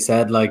there, as you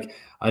said. Like,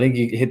 I think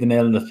you hit the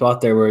nail on the spot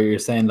there, where you're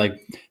saying like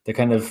the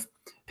kind of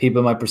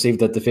people might perceive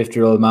that the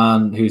 50-year-old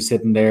man who's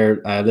sitting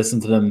there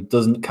listening to them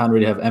can't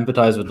really have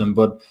empathize with them.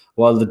 But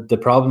while the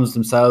problems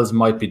themselves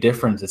might be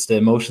different, it's the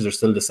emotions are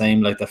still the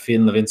same, like the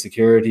feeling of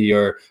insecurity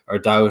or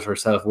doubt or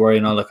self-worry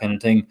and all that kind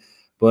of thing.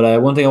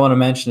 But one thing I want to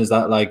mention is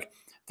that like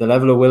the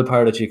level of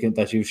willpower that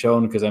you've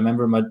shown, because I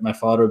remember my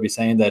father would be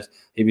saying that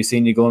he'd be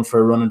seeing you going for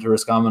a run into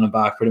Roscommon and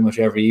back pretty much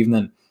every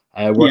evening,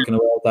 working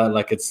away at that.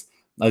 Like, it's,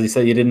 as you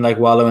said, you didn't like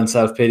wallow in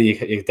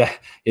self-pity.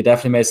 You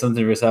definitely made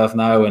something for yourself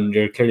now, and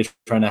you're clearly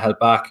trying to help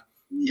back.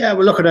 Yeah,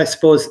 well, look at, I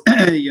suppose,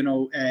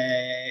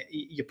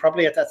 you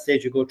probably at that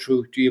stage you go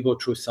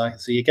through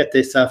cycles. So you get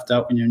this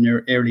self-doubt when you're in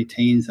your early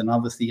teens, and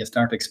obviously you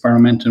start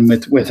experimenting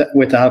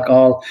with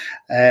alcohol.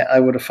 I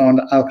would have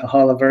found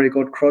alcohol a very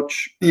good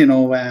crutch.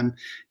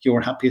 You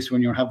were happiest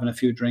when you were having a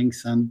few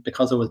drinks, and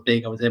because I was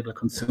big, I was able to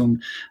consume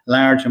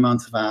large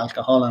amounts of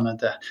alcohol, and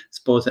I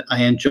suppose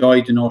I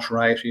enjoyed the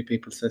notoriety.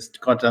 People says,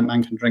 God, that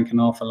man can drink an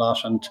awful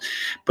lot,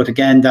 but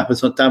again,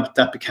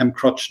 that became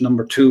crutch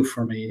number 2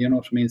 for me. You know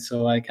what I mean?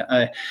 So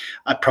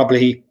I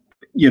probably,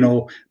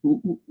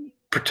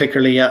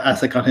 particularly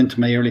as I got into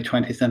my early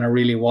 20s, then I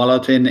really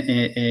wallowed in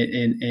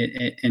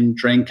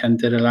drink and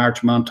did a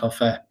large amount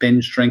of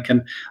binge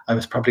drinking. I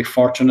was probably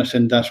fortunate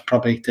in that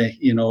probably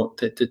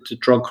the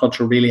drug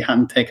culture really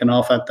hadn't taken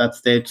off at that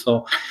stage.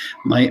 So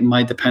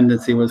my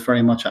dependency was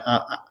very much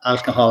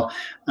alcohol,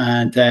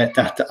 and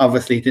that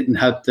obviously didn't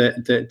help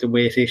the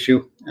weight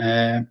issue.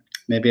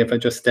 Maybe if I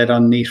just stayed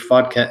on neat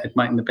vodka, it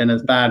mightn't have been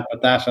as bad.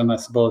 But that, and I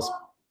suppose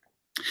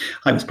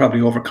I was probably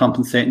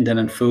overcompensating then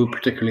in food,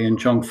 particularly in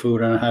junk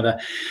food, and I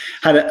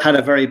had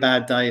a very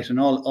bad diet, and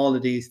all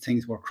of these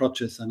things were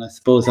crutches. And I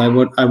suppose I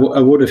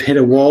would have hit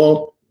a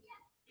wall,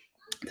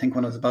 I think,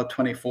 when I was about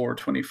 24 or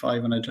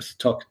 25, and I just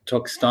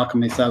took stock of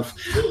myself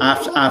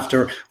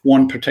after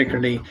one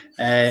particularly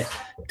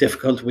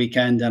difficult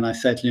weekend, and I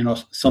said, you know,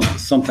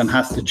 something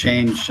has to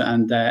change.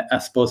 And I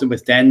suppose it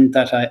was then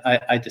that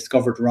I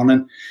discovered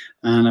running.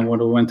 And I would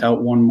have went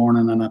out one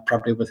morning and I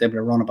probably was able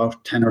to run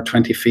about 10 or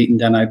 20 feet, and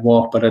then I'd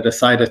walk. But I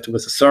decided there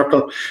was a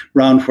circle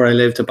round where I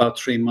lived about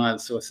 3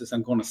 miles. So I says,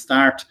 I'm going to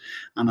start.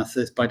 And I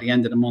says, by the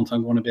end of the month,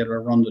 I'm going to be able to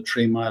run the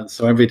 3 miles.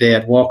 So every day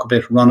I'd walk a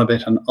bit, run a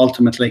bit. And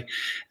ultimately,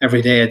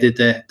 every day I did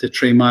the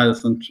 3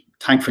 miles. And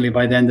thankfully,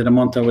 by the end of the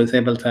month, I was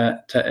able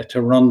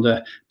to run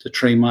the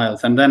 3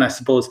 miles. And then I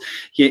suppose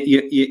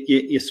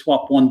you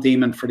swap one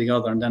demon for the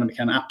other. And then I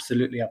became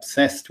absolutely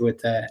obsessed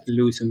with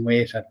losing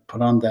weight. I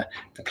put on the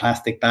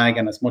plastic bag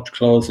and as much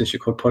clothes as you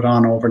could put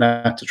on over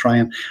that to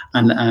try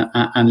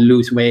and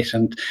lose weight.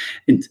 And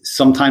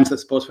sometimes I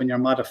suppose when you're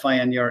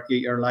modifying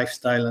your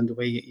lifestyle and the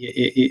way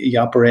you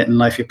operate in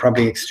life, you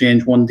probably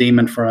exchange one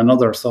demon for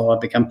another. So I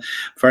became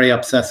very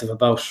obsessive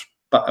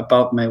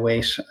about my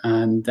weight,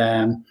 and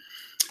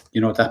you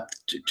know, that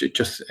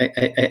just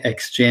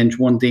exchange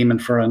one demon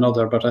for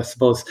another. But I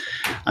suppose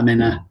I'm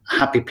in a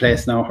happy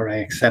place now where I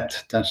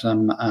accept that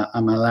I'm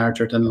a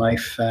larger than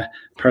life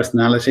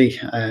personality.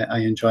 I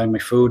enjoy my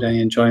food. I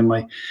enjoy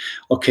my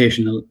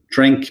occasional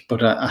drink,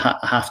 but I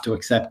have to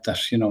accept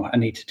that, you know, I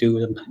need to do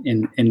them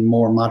in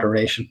more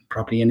moderation,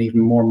 probably in even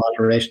more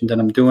moderation than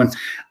I'm doing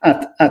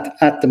at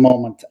the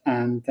moment.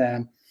 And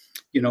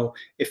you know,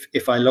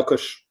 if I look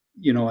at,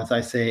 you know, as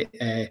I say,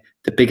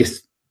 the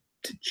biggest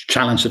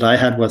challenge that I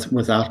had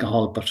was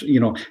alcohol. But, you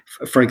know,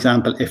 for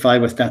example, if I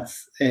was that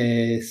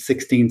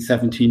 16,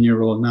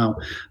 17-year-old now,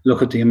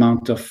 look at the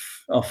amount of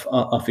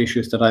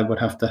issues that I would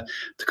have to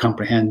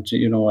comprehend.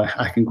 You know,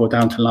 I can go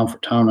down to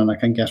Longford Town and I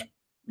can get,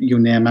 you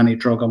name any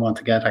drug I want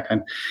to get, I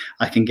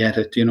can get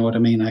it. You know what I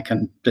mean? I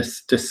can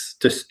just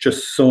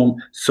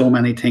so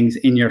many things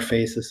in your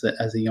face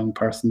as a young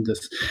person.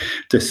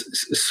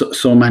 There's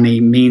so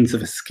many means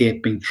of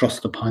escape being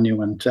thrust upon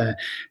you, and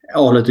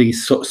all of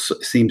these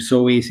seem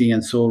so easy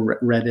and so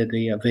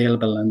readily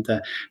available, and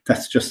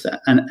that's just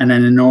an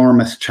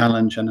enormous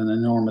challenge and an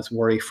enormous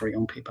worry for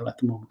young people at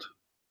the moment.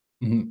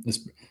 Mm-hmm.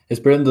 It's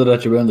brilliant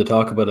that you're willing to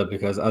talk about it,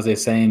 because as I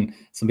was saying,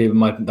 some people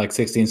might, like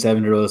 16,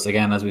 17-year-olds,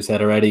 again, as we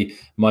said already,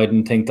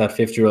 mightn't think that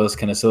 50-year-olds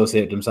can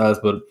associate themselves,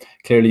 but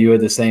clearly you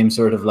had the same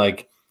sort of,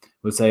 like,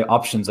 we'll say,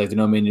 options, like, you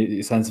know what I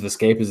mean, sense of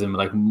escapism,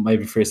 like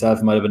maybe for yourself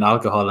it might have been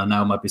alcohol and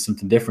now it might be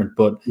something different,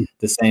 but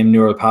the same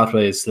neural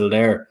pathway is still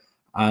there.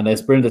 And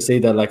it's brilliant to see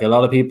that, like, a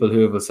lot of people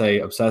who have, we'll say,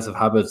 obsessive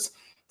habits,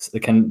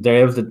 they're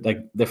able to, like,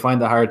 they find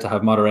it hard to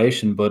have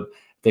moderation, but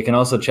they can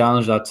also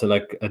challenge that to,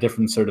 like, a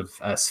different sort of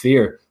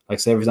sphere. Like,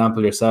 say, for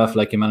example, yourself,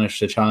 like, you managed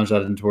to challenge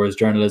that in towards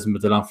journalism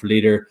with the Longford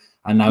Leader,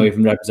 and now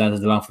even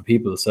representing the Longford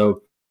people.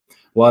 So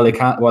while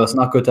it's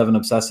not good to have an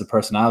obsessive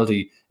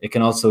personality, it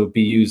can also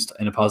be used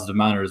in a positive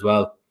manner as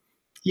well.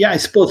 Yeah, I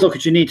suppose,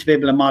 look, you need to be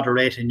able to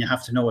moderate, and you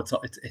have to know it's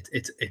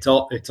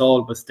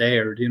always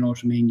there. Do you know what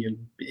I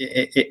mean?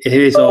 It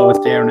is always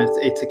there, and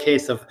it's a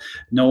case of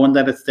knowing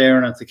that it's there,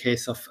 and it's a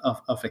case of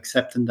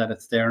accepting that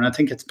it's there. And I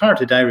think it's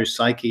part of the Irish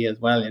psyche as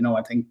well. You know,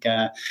 I think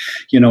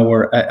you know,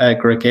 we're a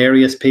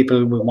gregarious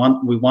people. We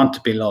want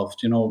to be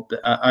loved. You know, the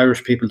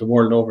Irish people the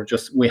world over,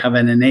 just we have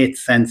an innate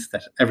sense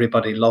that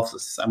everybody loves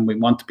us, and we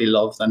want to be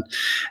loved, and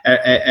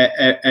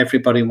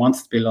everybody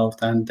wants to be loved.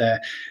 And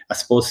I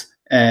suppose,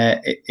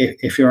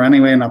 if you're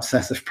anyway an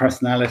obsessive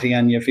personality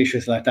and you have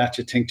issues like that,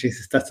 you think,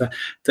 Jesus, that's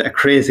a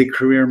crazy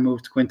career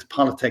move to go into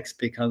politics,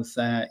 because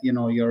you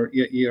know,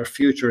 your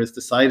future is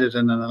decided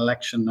in an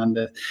election, and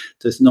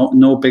there's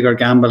no bigger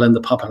gamble in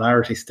the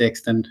popularity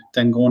stakes than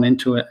going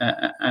into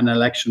an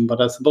election. But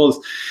I suppose,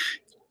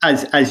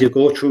 as you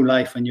go through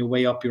life and you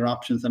weigh up your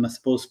options, and I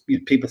suppose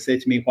people say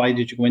to me, why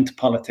did you go into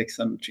politics?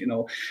 And, you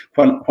know,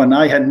 when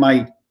I had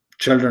my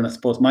children, I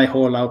suppose my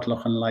whole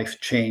outlook on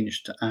life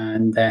changed.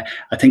 And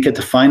I think a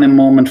defining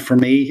moment for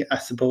me, I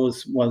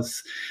suppose,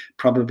 was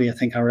probably, I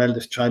think our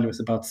eldest child was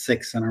about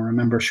 6, and I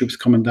remember she was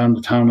coming down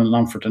to town in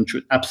Longford, and she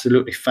was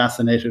absolutely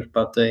fascinated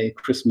about the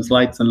Christmas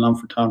lights in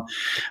Longford Town.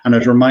 And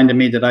it reminded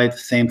me that I had the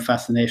same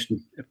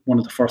fascination one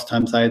of the first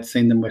times I had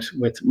seen them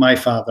with my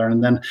father.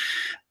 And then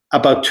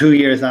about 2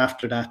 years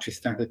after that, she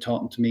started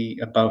talking to me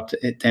about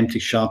empty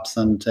shops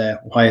and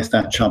why is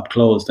that shop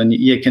closed. And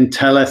you can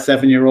tell a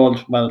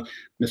 7-year-old, well,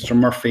 Mr.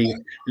 Murphy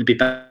will be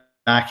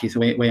back. He's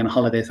away on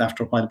holidays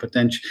after a while. But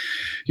then,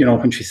 you know,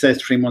 when she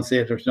says 3 months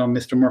later, you know,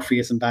 Mr. Murphy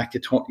isn't back,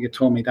 you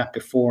told me that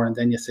before. And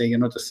then you say, you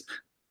know,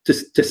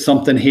 there's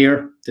something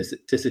here.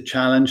 There's a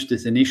challenge.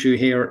 There's an issue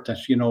here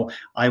that, you know,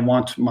 I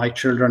want my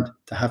children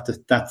to have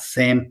that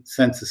same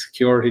sense of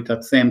security,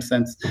 that same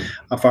sense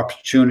of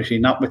opportunity,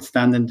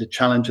 notwithstanding the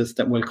challenges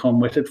that will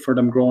come with it for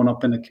them growing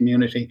up in a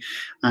community.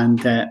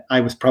 And I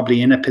was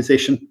probably in a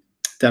position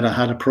that I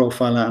had a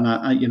profile, and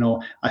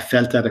I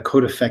felt that it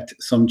could affect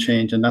some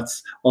change, and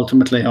that's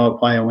ultimately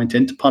why I went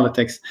into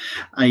politics.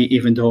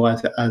 Even though,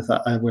 as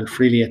I will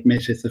freely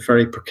admit, it's a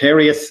very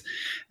precarious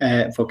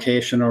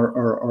vocation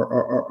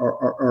or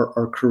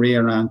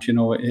career, and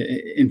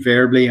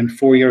invariably in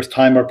 4 years'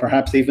 time, or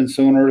perhaps even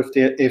sooner,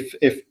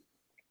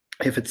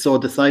 if it's so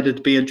decided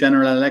to be a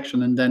general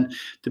election, and then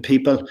the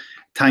people,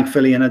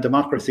 thankfully in a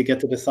democracy, get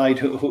to decide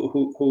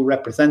who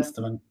represents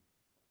them.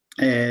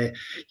 And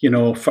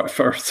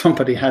for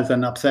somebody has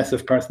an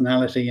obsessive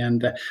personality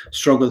and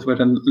struggles with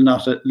a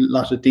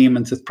lot of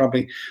demons, it's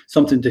probably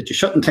something that you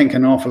shouldn't think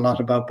an awful lot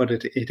about, but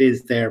it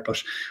is there.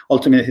 But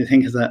ultimately, I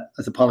think as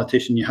a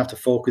politician, you have to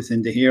focus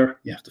in the here,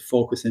 you have to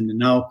focus in the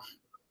now.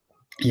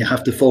 You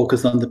have to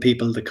focus on the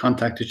people that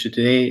contacted you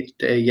today,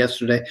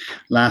 yesterday,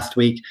 last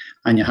week,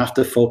 and you have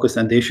to focus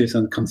on the issues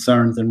and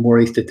concerns and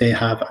worries that they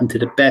have, and to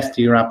the best of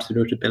your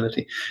absolute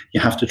ability,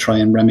 you have to try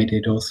and remedy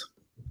those.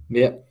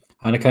 Yeah,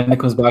 and it kind of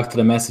comes back to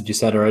the message you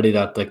said already,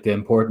 that like the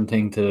important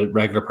thing to the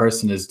regular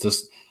person is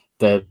just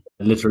the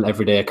literal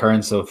everyday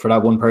occurrence. So for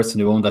that one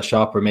person who owned that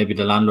shop, or maybe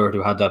the landlord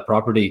who had that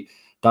property,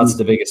 that's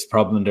the biggest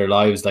problem in their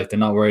lives. Like, they're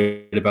not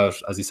worried about,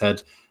 as you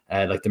said,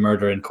 like the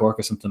murder in Cork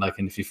or something like.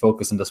 And if you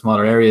focus in the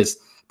smaller areas,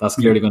 that's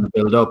clearly going to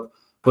build up.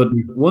 But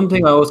one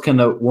thing I always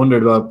kind of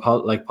wondered about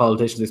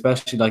politicians,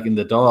 especially like in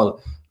the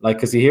Dáil, like,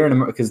 because you hear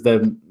because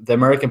the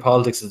American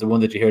politics is the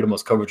one that you hear the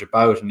most coverage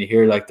about, and you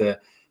hear like the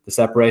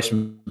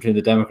separation between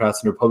the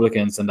Democrats and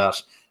Republicans, and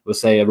that will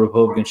say a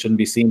Republican shouldn't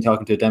be seen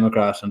talking to a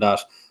Democrat, and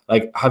that,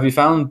 like, have you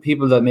found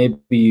people that maybe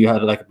you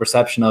had like a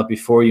perception of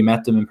before you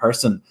met them in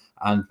person,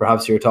 and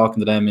perhaps you were talking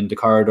to them in the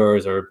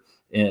corridors or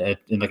in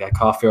like a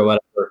coffee or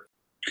whatever?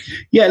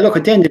 Yeah, look,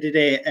 at the end of the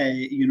day,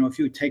 if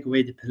you take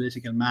away the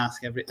political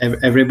mask,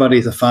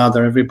 everybody's a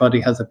father, everybody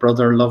has a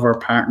brother, lover,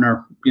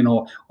 partner.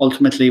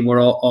 Ultimately,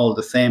 we're all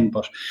the same.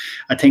 But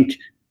I think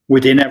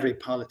within every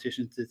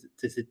politician,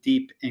 there's a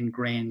deep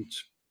ingrained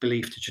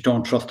belief that you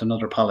don't trust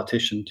another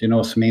politician. Do you know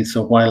what I mean?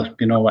 So while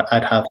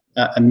I'd have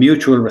a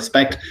mutual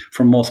respect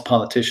for most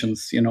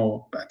politicians,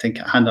 I think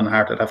hand on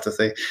heart, I'd have to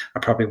say I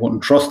probably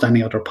wouldn't trust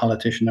any other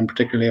politician, and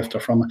particularly if they're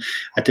from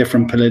a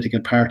different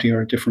political party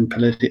or a different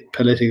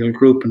political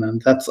group.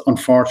 And that's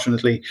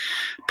unfortunately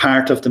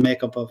part of the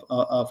makeup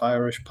of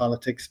Irish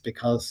politics,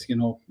 because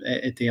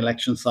the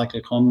election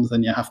cycle comes,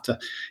 and you have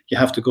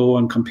to go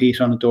and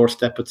compete on a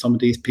doorstep with some of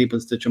these people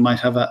that you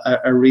might have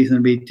a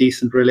reasonably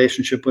decent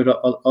relationship with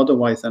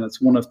otherwise. And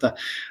it's one of the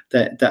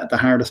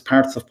hardest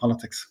parts of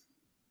politics.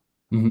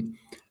 Mm-hmm.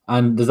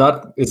 And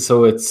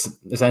it's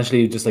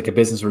essentially just like a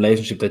business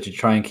relationship that you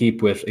try and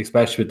keep with,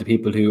 especially with the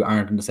people who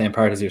aren't in the same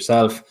party as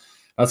yourself.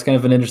 That's kind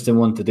of an interesting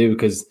one to do,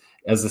 because,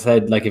 as I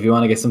said, like, if you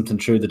want to get something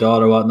through the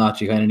Dáil or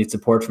whatnot, you kind of need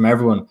support from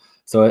everyone.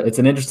 So it's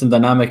an interesting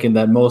dynamic in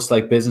that most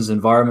like business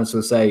environments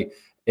will say,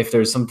 if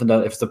there's something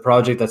if it's a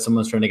project that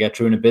someone's trying to get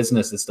through in a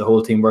business, it's the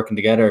whole team working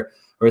together.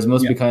 Whereas it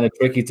must be kind of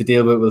tricky to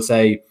deal with. We'll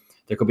say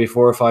there could be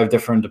 4 or 5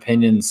 different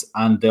opinions,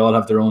 and they all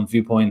have their own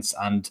viewpoints,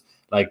 and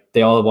like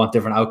they all want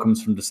different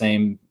outcomes from the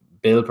same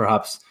bill,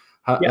 perhaps.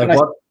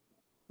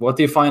 What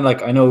do you find?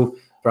 Like, I know,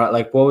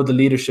 like, what would the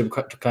leadership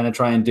kind of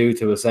try and do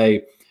to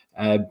say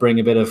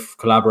bring a bit of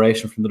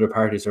collaboration from the other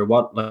parties, or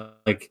what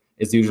like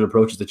is the usual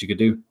approaches that you could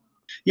do?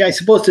 Yeah, I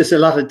suppose there's a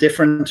lot of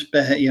different,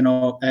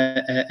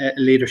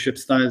 leadership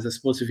styles. I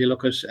suppose if you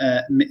look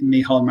at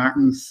Micheál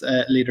Martin's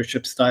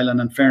leadership style,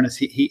 and in fairness,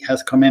 he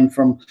has come in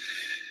from,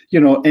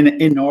 in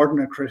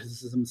inordinate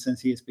criticism since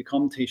he has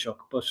become Taoiseach,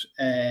 but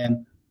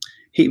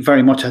he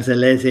very much has a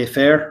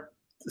laissez-faire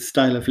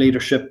style of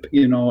leadership.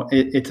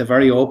 It's a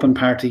very open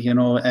party.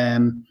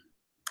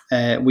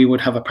 We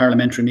would have a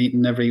parliamentary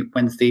meeting every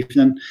Wednesday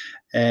evening.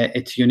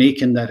 It's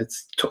unique in that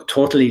it's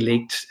totally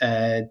leaked.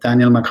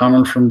 Daniel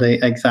McConnell from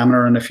the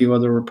Examiner and a few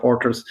other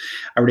reporters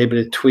are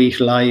able to tweet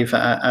live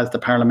as the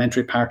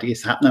parliamentary party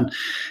is happening.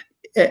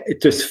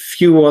 There's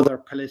few other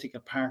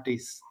political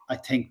parties, I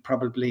think,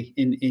 probably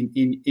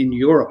in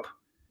Europe,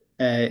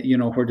 where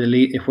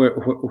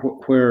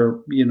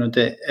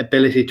the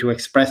ability to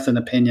express an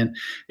opinion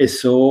is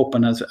so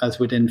open as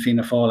within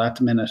Fianna Fáil at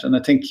the minute. And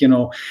I think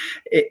you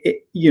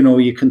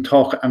can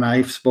talk, and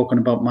I've spoken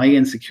about my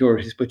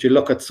insecurities, but you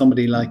look at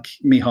somebody like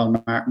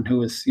Micheál Martin,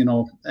 who has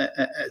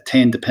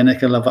attained the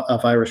pinnacle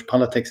of Irish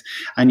politics,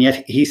 and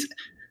yet he's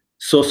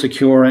so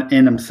secure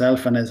in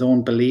himself and his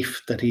own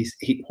belief that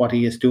what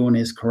he is doing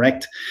is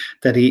correct,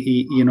 that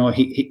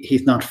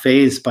he's not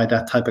fazed by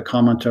that type of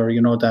comment, or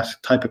that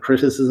type of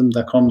criticism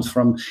that comes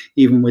from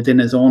even within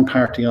his own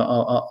party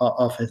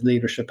of his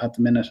leadership at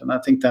the minute. And I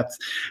think that's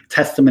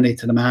testimony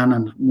to the man,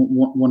 and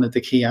one of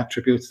the key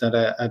attributes that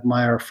I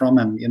admire from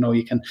him.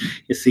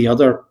 You see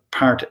other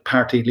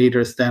party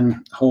leaders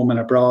then home and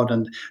abroad,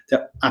 and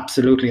they're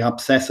absolutely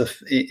obsessive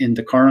in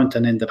the current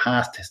and in the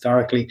past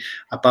historically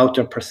about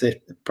their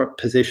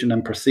position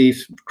and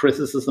perceived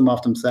criticism of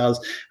themselves,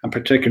 and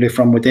particularly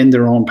from within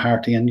their own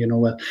party, and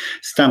will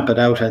stamp it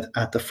out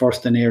at the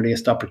first and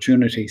earliest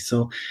opportunity.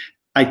 So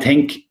I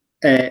think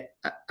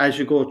as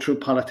you go through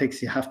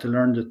politics, you have to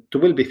learn that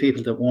there will be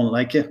people that won't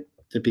like you.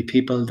 There'll be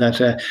people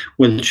that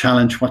will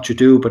challenge what you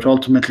do, but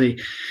ultimately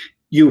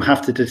you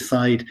have to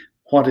decide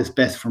what is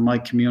best for my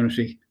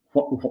community.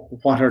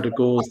 What are the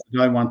goals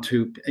that I want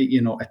to,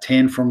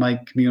 attain for my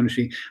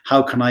community?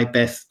 How can I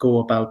best go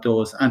about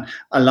those? And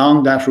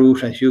along that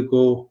route, as you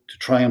go to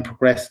try and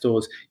progress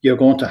those, you're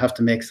going to have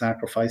to make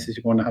sacrifices.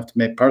 You're going to have to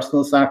make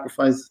personal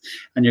sacrifices,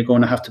 and you're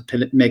going to have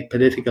to make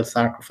political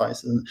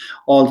sacrifices. And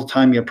all the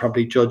time, you'll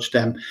probably judge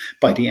them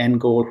by the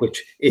end goal,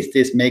 which is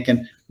this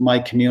making my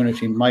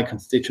community, my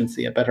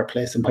constituency, a better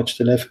place in which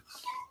to live.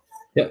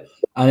 Yeah.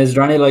 And is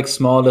there any like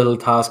small little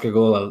task or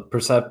goal,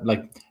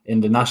 like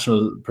in the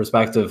national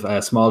perspective,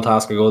 a small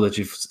task or goal that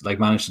you've like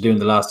managed to do in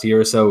the last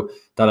year or so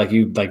that like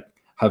you like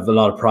have a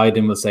lot of pride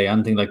in, will say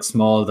anything like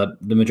small that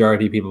the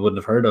majority of people wouldn't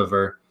have heard of,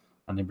 or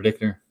anything in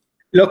particular?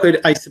 Look,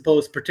 I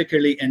suppose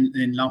particularly in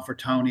Longford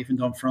Town, even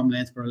though I'm from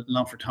Lanesborough,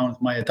 Longford Town is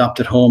my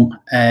adopted home.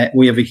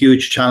 We have a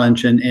huge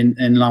challenge in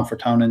Longford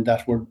Town in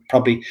that we're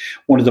probably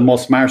one of the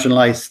most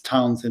marginalised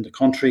towns in the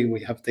country.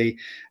 We have the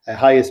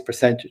highest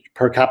percentage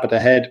per capita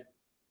head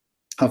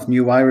of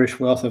new Irish.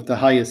 We also have the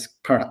highest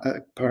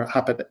per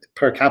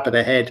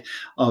capita head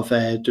of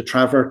the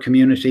traveller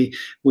community.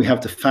 We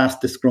have the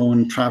fastest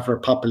growing traveller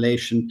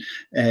population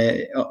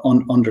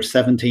under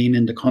 17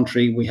 in the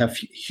country. We have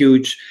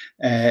huge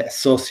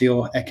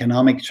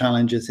socio-economic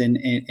challenges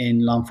in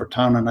Longford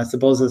Town. And I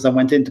suppose as I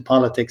went into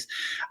politics,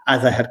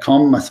 as I had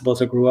come, I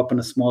suppose I grew up in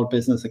a small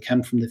business. I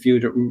came from the view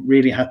that we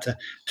really had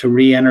to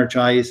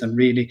re-energise and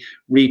really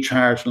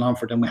recharge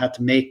Longford, and we had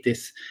to make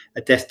this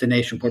a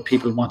destination where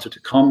people wanted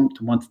to come,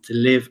 they wanted to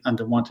live, and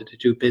they wanted to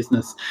do business.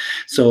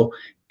 So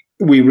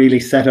we really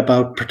set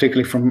about,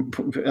 particularly from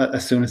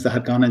as soon as I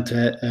had gone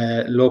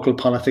into local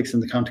politics in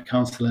the county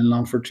council in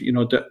Longford,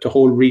 the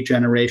whole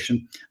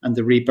regeneration and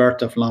the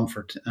rebirth of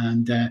Longford,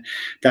 and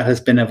that has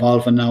been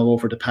evolving now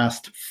over the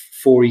past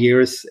 4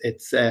 years.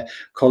 It's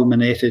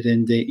culminated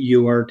in the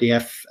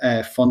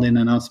URDF funding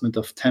announcement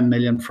of 10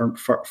 million for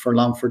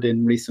Longford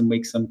in recent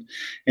weeks, and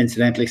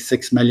incidentally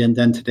 6 million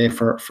then today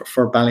for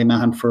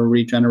Ballymahon for a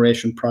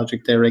regeneration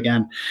project there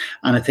again.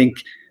 And I think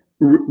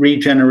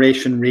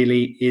regeneration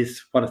really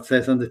is what it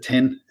says on the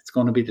tin. It's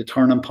going to be the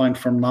turning point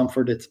from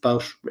Longford. It's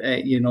about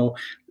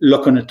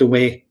looking at the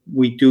way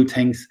we do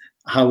things,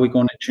 how we're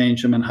going to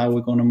change them, and how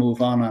we're going to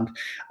move on.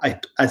 And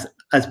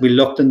as we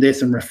looked in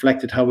this and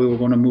reflected how we were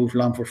going to move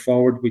Longford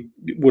forward, we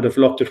would have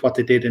looked at what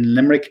they did in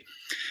Limerick,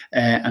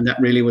 and that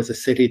really was a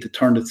city that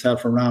turned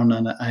itself around.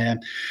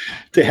 And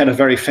they had a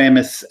very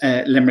famous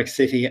Limerick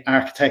City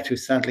architect who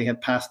sadly had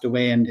passed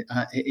away. And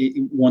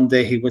one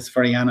day he was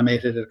very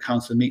animated at a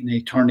council meeting. And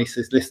he turned, he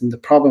says, "Listen, the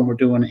problem we're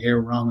doing here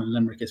wrong in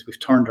Limerick is we've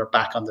turned our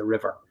back on the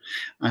river."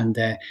 And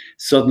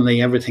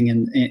suddenly everything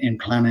in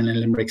planning in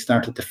Limerick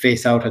started to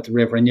face out at the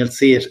river. And you'll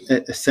see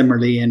it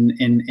similarly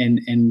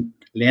in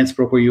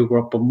Lanesborough, where you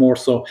grew up, but more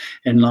so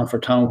in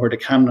Longford Town, where the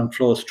Camden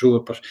flows through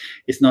it, but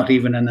it's not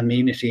even an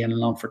amenity in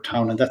Longford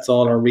Town. And that's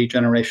all our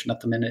regeneration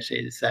at the minute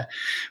is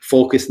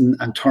focusing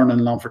and turning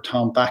Longford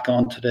Town back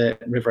onto the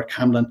River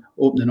Camden,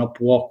 opening up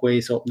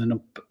walkways, opening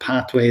up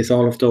pathways,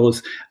 all of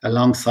those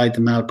alongside the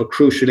Mall, but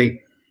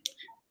crucially,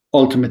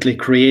 ultimately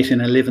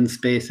creating a living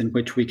space in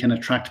which we can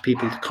attract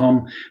people to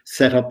come,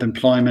 set up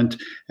employment,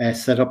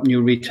 set up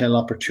new retail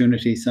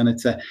opportunities. And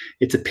it's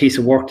a piece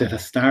of work that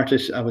has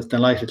started. I was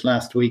delighted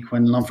last week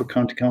when Longford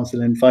County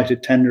Council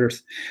invited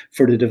tenders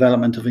for the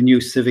development of a new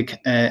civic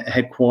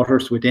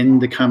headquarters within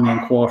the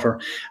Camden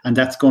Quarter. And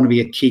that's going to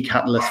be a key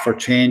catalyst for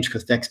change,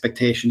 because the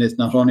expectation is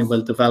not only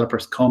will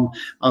developers come,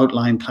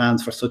 outline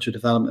plans for such a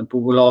development, but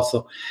will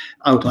also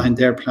outline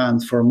their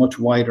plans for a much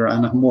wider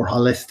and a more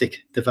holistic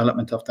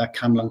development of that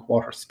Camden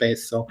Quarter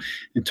space. So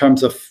in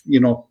terms of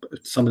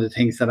some of the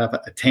things that I've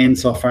attained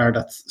so far,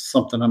 that's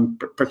something I'm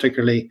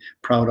particularly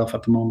proud of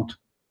at the moment.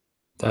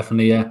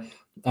 Definitely, yeah.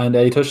 And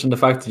you touched on the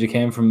fact that you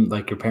came from,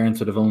 like, your parents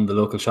would have owned the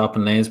local shop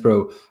in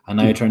Lanesborough, and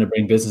now you're trying to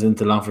bring business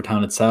into Longford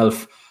Town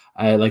itself.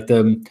 Like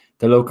the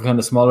local kind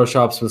of smaller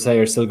shops, we'll say,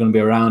 are still going to be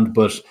around,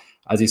 but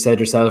as you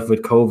said yourself,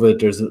 with COVID,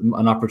 there's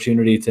an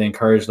opportunity to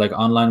encourage like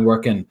online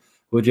working.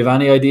 Would you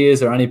have any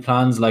ideas or any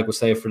plans, like we'll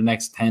say, for the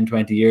next 10,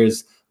 20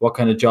 years, what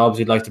kind of jobs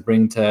you'd like to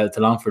bring to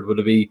Longford? Would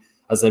it be,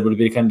 as I said, would it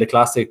be kind of the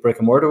classic brick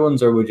and mortar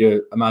ones, or would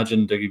you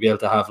imagine that you'd be able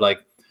to have like,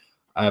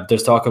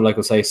 there's talk of, like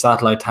we'll say,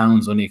 satellite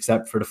towns, only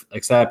except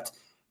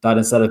that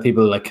instead of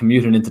people like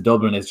commuting into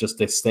Dublin, it's just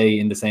they stay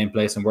in the same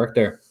place and work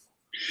there?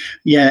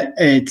 Yeah,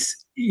 it's,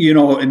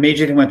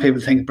 immediately when people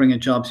think of bringing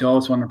jobs, you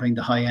always want to bring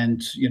the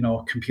high-end,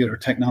 computer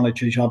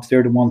technology jobs.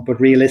 They're the ones, but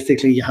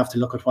realistically, you have to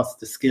look at what's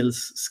the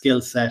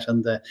skill set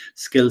and the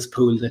skills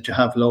pool that you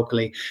have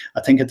locally.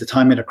 I think at the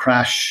time of the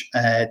crash,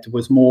 there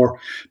was more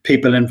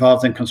people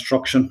involved in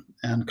construction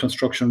and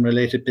construction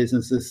related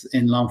businesses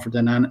in Longford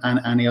and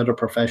any other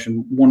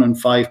profession. 1 in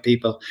 5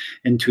 people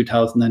in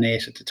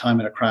 2008 at the time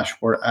of the crash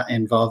were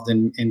involved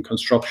in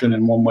construction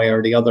in one way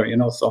or the other,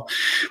 so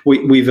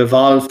we've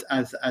evolved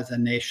as a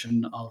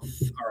nation or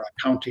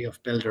a county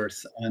of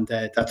builders, and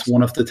that's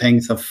one of the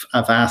things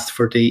I've asked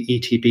for the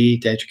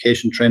ETB, the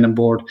Education Training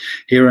Board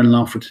here in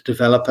Longford, to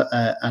develop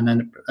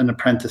an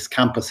apprentice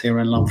campus here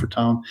in Longford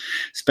Town,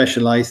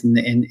 specialising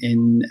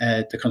in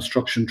the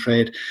construction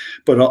trade,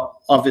 but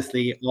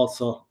obviously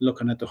also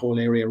looking at the whole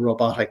area of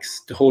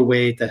robotics. The whole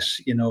way that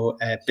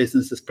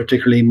businesses,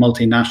 particularly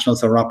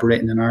multinationals, are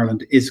operating in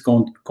Ireland is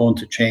going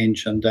to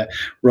change, and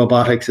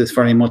robotics is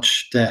very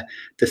much the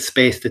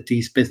space that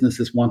these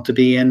businesses want to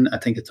be in. I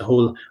think it's a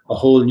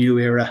whole new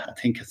era. I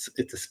think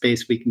it's a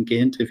space we can get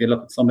into. If you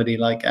look at somebody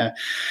like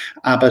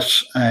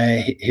Abbott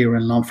here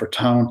in Longford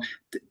Town,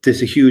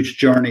 there's a huge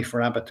journey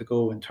for Abbott to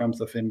go in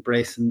terms of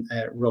embracing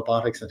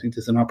robotics. I think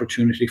there's an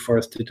opportunity for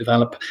us to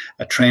develop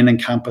a training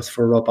campus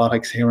for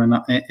robotics here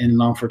in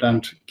Longford,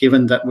 and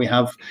given that we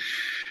have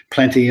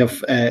plenty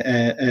of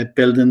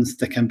buildings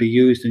that can be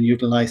used and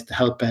utilised to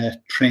help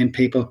train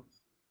people,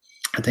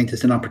 I think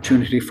there's an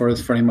opportunity for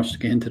us very much to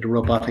get into the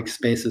robotics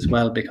space as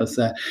well, because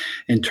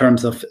in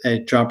terms of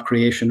job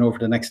creation over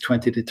the next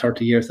 20 to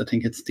 30 years, I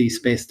think it's the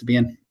space to be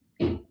in.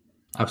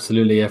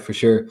 Absolutely, yeah, for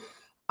sure.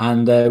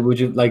 And would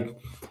you, like,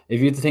 if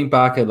you think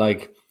back at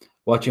like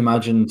what you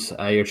imagined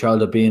your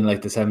childhood being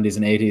like the 70s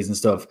and 80s and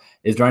stuff,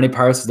 is there any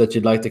parts that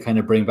you'd like to kind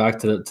of bring back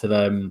to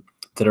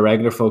the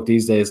regular folk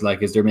these days?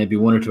 Like, is there maybe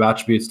 1 or 2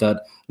 attributes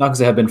that, not because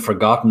they have been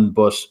forgotten,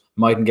 but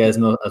mightn't get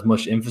as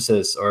much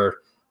emphasis, or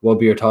what would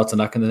be your thoughts on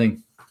that kind of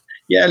thing?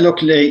 Yeah,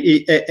 look,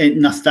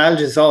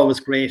 nostalgia is always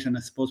great, and I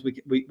suppose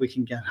we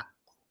can get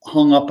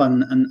hung up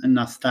on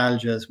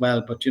nostalgia as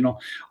well. But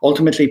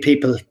ultimately,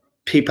 people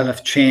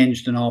have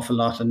changed an awful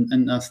lot, and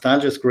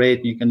nostalgia is great.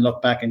 And you can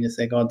look back and you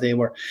say, God, they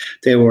were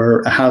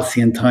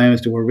halcyon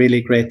times. They were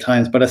really great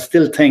times. But I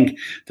still think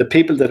the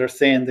people that are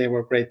saying they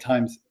were great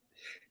times,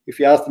 if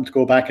you ask them to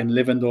go back and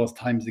live in those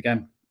times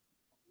again,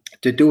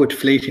 they do it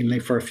fleetingly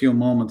for a few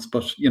moments.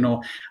 But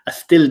I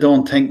still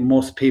don't think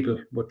most people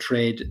would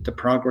trade the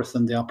progress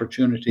and the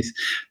opportunities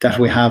that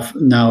we have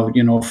now,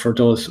 for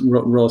those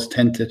rose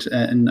tinted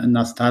and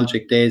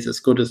nostalgic days, as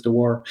good as they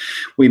were.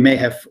 We may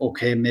have,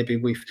 maybe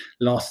we've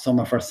lost some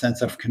of our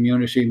sense of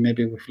community,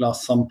 maybe we've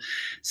lost some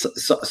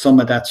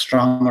of that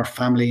stronger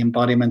family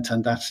embodiment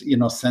and that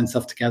sense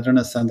of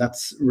togetherness, and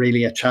that's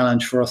really a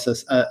challenge for us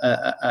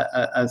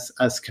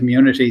as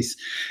communities.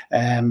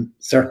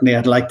 Certainly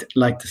I'd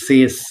like to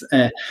see us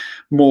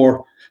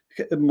more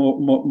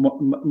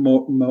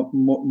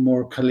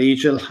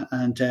collegial,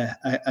 and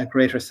a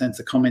greater sense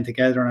of coming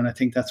together. And I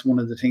think that's one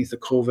of the things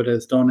that COVID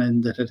has done,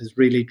 and that it has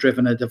really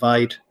driven a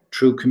divide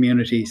through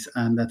communities.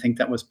 And I think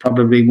that was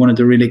probably one of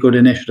the really good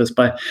initiatives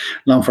by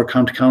Longford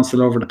County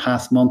Council over the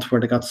past month, where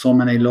they got so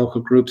many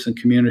local groups and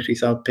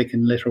communities out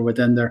picking litter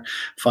within their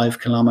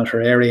 5-kilometre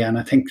area. And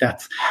I think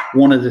that's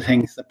one of the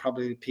things that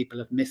probably people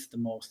have missed the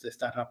most, is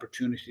that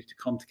opportunity to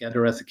come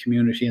together as a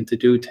community and to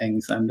do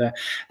things. And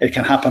it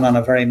can happen on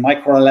a very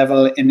micro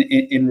level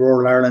in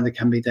rural Ireland. It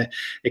can be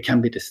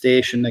the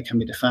station, it can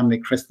be the family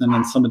christening,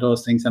 and some of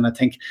those things. And I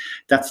think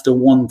that's the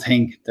one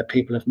thing that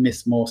people have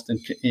missed most in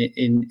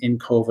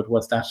COVID,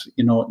 was that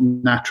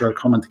natural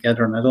coming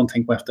together. And I don't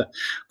think we have to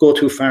go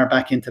too far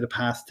back into the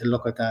past to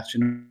look at that.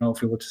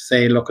 If we were to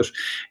say, look at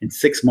in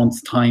 6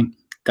 months' time,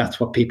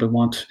 that's what people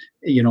want,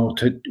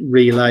 to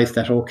realise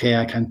that,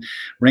 I can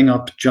ring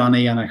up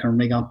Johnny, and I can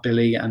ring up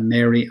Billy and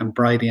Mary and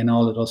Bridie and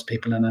all of those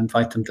people and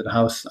invite them to the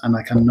house, and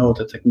I can know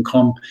that they can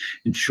come,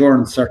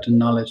 ensuring certain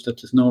knowledge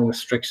that there's no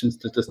restrictions,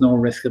 that there's no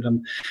risk of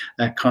them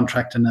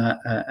contracting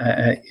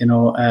a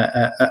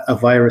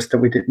virus that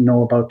we didn't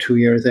know about 2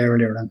 years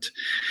earlier. And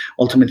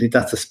ultimately,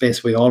 that's a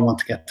space we all want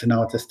to get to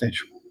now at this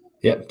stage.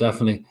 Yeah,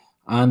 definitely.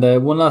 And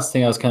one last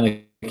thing I was kind of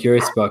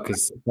curious about,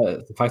 because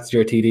the fact that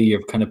you're a TD,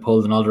 you've kind of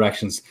pulled in all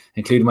directions,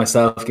 including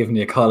myself giving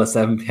you a call at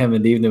 7 p.m.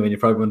 in the evening when you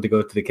probably want to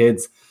go to the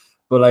kids.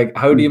 But like,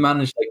 how do you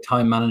manage like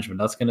time management?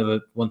 That's kind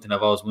of one thing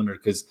I've always wondered,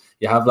 because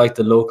you have like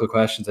the local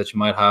questions that you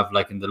might have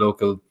like in the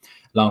local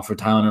Longford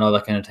town and all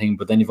that kind of thing,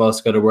 but then you've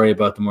also got to worry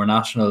about the more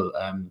national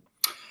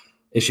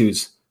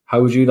issues.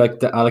 How would you like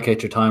to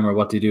allocate your time, or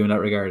what do you do in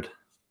that regard?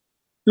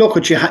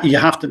 Look, you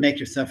have to make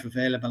yourself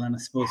available, and I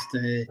suppose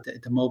the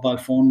mobile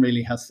phone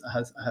really has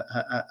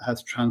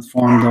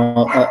transformed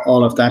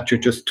all of that.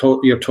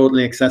 You're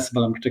totally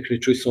accessible, and particularly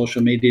through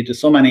social media.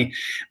 There's so many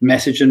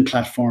messaging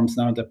platforms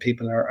now that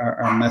people are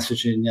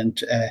messaging,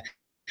 and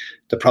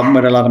the problem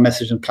with a lot of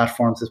messaging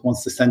platforms is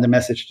once they send a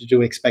message, you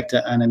do expect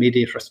an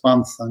immediate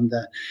response. And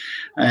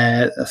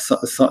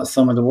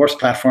some of the worst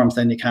platforms,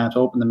 then you can't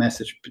open the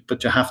message,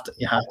 but you have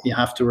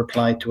to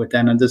reply to it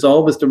then. And there's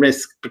always the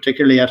risk,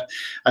 particularly at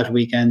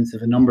weekends,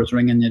 if a number's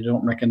ringing, you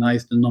don't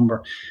recognize the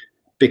number,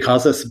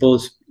 because I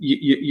suppose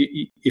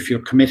if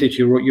you're committed,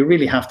 you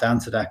really have to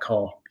answer that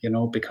call,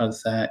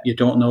 because you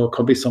don't know. It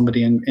could be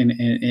somebody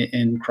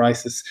in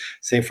crisis.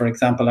 Say, for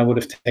example, I would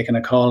have taken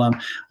a call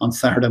on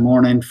Saturday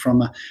morning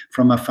from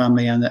a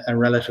family, and a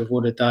relative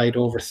would have died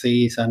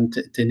overseas, and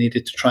they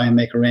needed to try and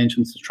make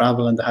arrangements to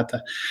travel, and they had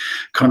to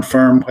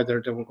confirm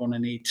whether they were going to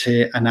need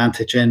an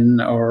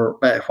antigen or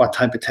what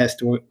type of test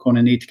they were going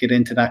to need to get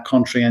into that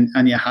country, and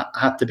you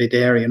had to be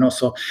there,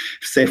 So,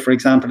 say, for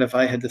example, if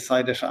I had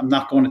decided I'm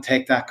not going to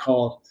take that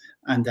call,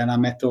 and then I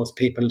met those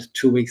people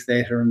 2 weeks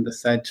later and they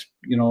said,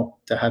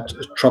 they had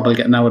trouble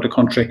getting out of the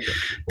country,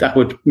 that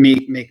would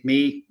make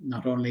me,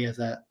 not only as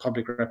a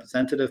public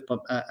representative,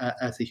 but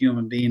as a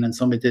human being and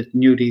somebody that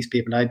knew these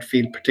people, I'd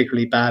feel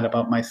particularly bad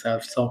about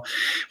myself. So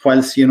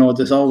whilst,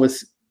 there's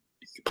always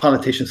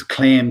politicians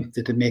claim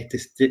that they make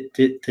this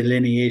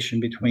delineation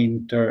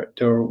between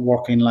their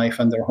working life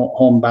and their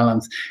home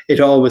balance, it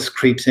always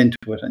creeps into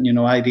it. And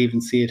I'd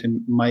even see it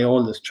in my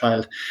oldest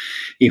child,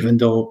 even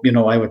though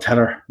I would tell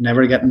her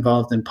never get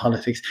involved in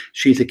politics.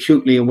 She's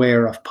acutely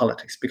aware of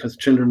politics, because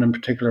children in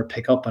particular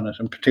pick up on it.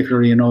 And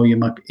particularly, you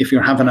might, if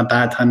you're having a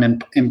bad time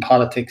in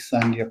politics,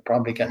 and you're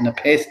probably getting a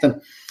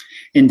pasting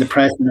in the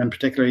press, and in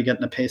particular you're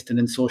getting a pasting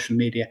in social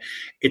media,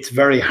 it's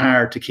very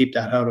hard to keep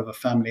that out of a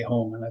family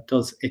home, and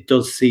it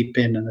does seep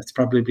in, and it's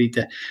probably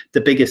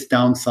the biggest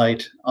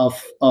downside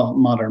of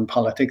modern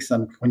politics.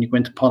 And when you go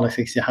into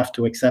politics, you have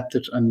to accept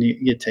it, and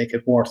you take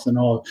it worse and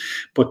all.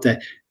 But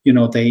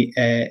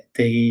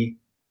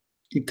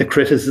the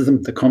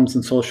criticism that comes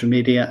in social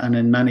media, and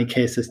in many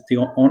cases the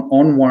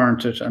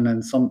unwarranted, and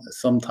then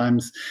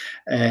sometimes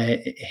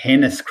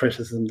heinous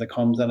criticism that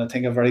comes. And I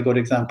think a very good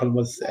example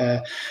was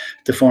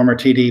the former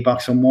TD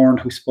Boxer Moran,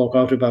 who spoke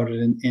out about it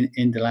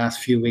in the last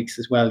few weeks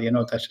as well.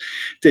 That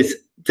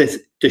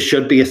there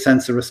should be a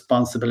sense of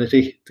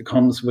responsibility that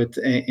comes with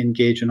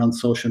engaging on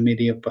social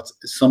media. But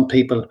some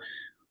people,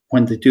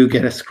 when they do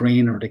get a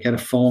screen or they get a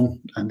phone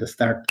and they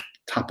start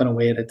tapping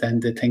away at it, then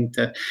they think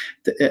that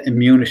the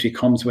immunity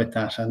comes with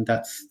that, and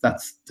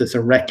there's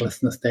a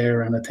recklessness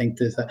there. And I think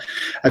there's a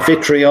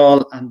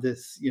vitriol, and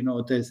there's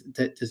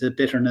a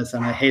bitterness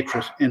and a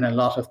hatred in a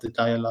lot of the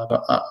dialogue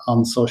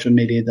on social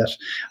media that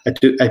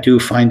I do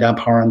find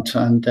abhorrent.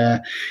 And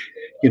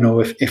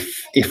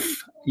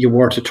if you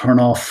were to turn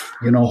off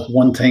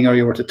one thing, or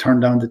you were to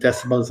turn down the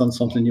decibels on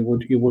something,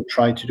 you would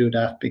try to do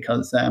that,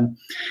 because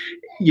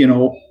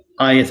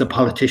I, as a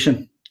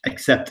politician,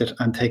 accept it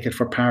and take it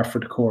for par for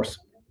the course.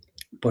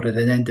 But at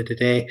the end of the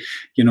day,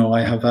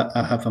 I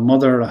have a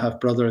mother, I have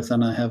brothers,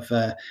 and I have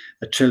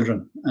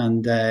children.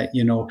 And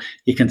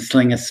you can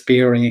sling a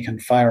spear and you can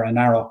fire an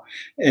arrow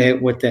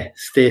with the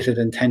stated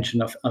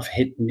intention of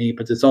hitting me,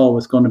 but there's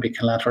always going to be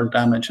collateral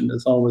damage, and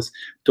there's always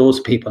those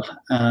people,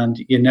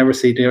 and you never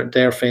see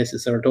their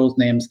faces or those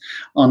names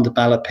on the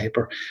ballot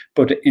paper,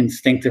 but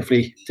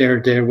instinctively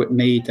they're there with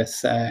me.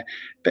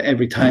 But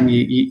every time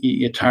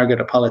you target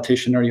a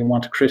politician, or you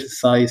want to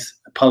criticize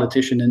a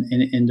politician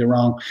in the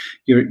wrong,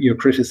 you're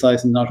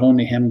criticizing not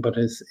only him, but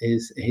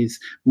his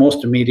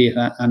most immediate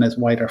and his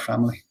wider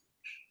family.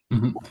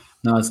 Mm-hmm.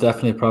 No, it's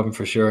definitely a problem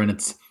for sure, and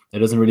it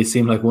doesn't really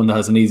seem like one that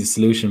has an easy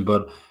solution.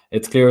 But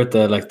it's clear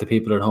that the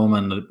people at home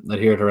and that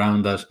hear it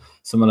around, that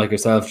someone like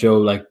yourself,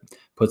 Joe,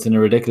 puts in a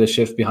ridiculous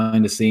shift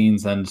behind the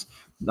scenes. And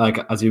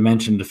as you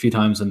mentioned a few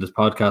times in this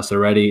podcast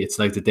already, it's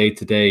like the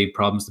day-to-day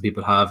problems that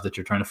people have that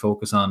you're trying to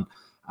focus on,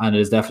 and it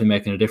is definitely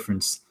making a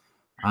difference.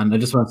 And I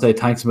just want to say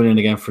thanks a million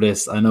again for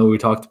this. I know we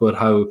talked about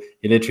how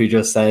you literally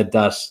just said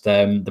that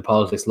the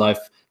politics life,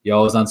 you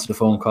always answer the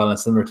phone call, and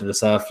similar to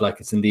yourself, like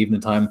it's in the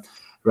evening time,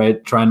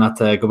 right? Trying not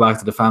to go back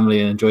to the family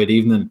and enjoy the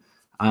evening.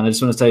 And I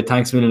just want to say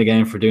thanks a million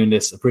again for doing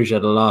this. Appreciate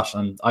it a lot.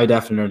 And I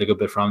definitely learned a good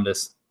bit from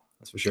this.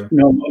 That's for sure.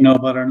 No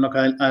bother. And look,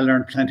 I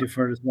learned plenty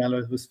for it as well.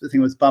 I think it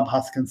was Bob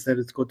Hoskins said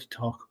it's good to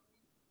talk.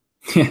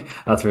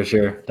 That's for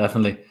sure.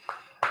 Definitely.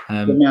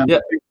 Yeah.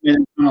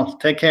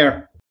 Take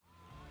care.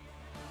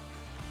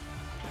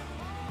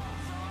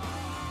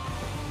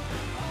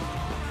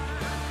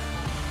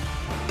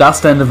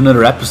 That's the end of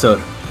another episode.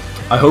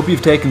 I hope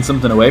you've taken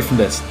something away from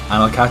this, and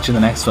I'll catch you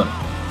in the next one.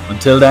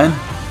 Until then,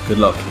 good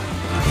luck.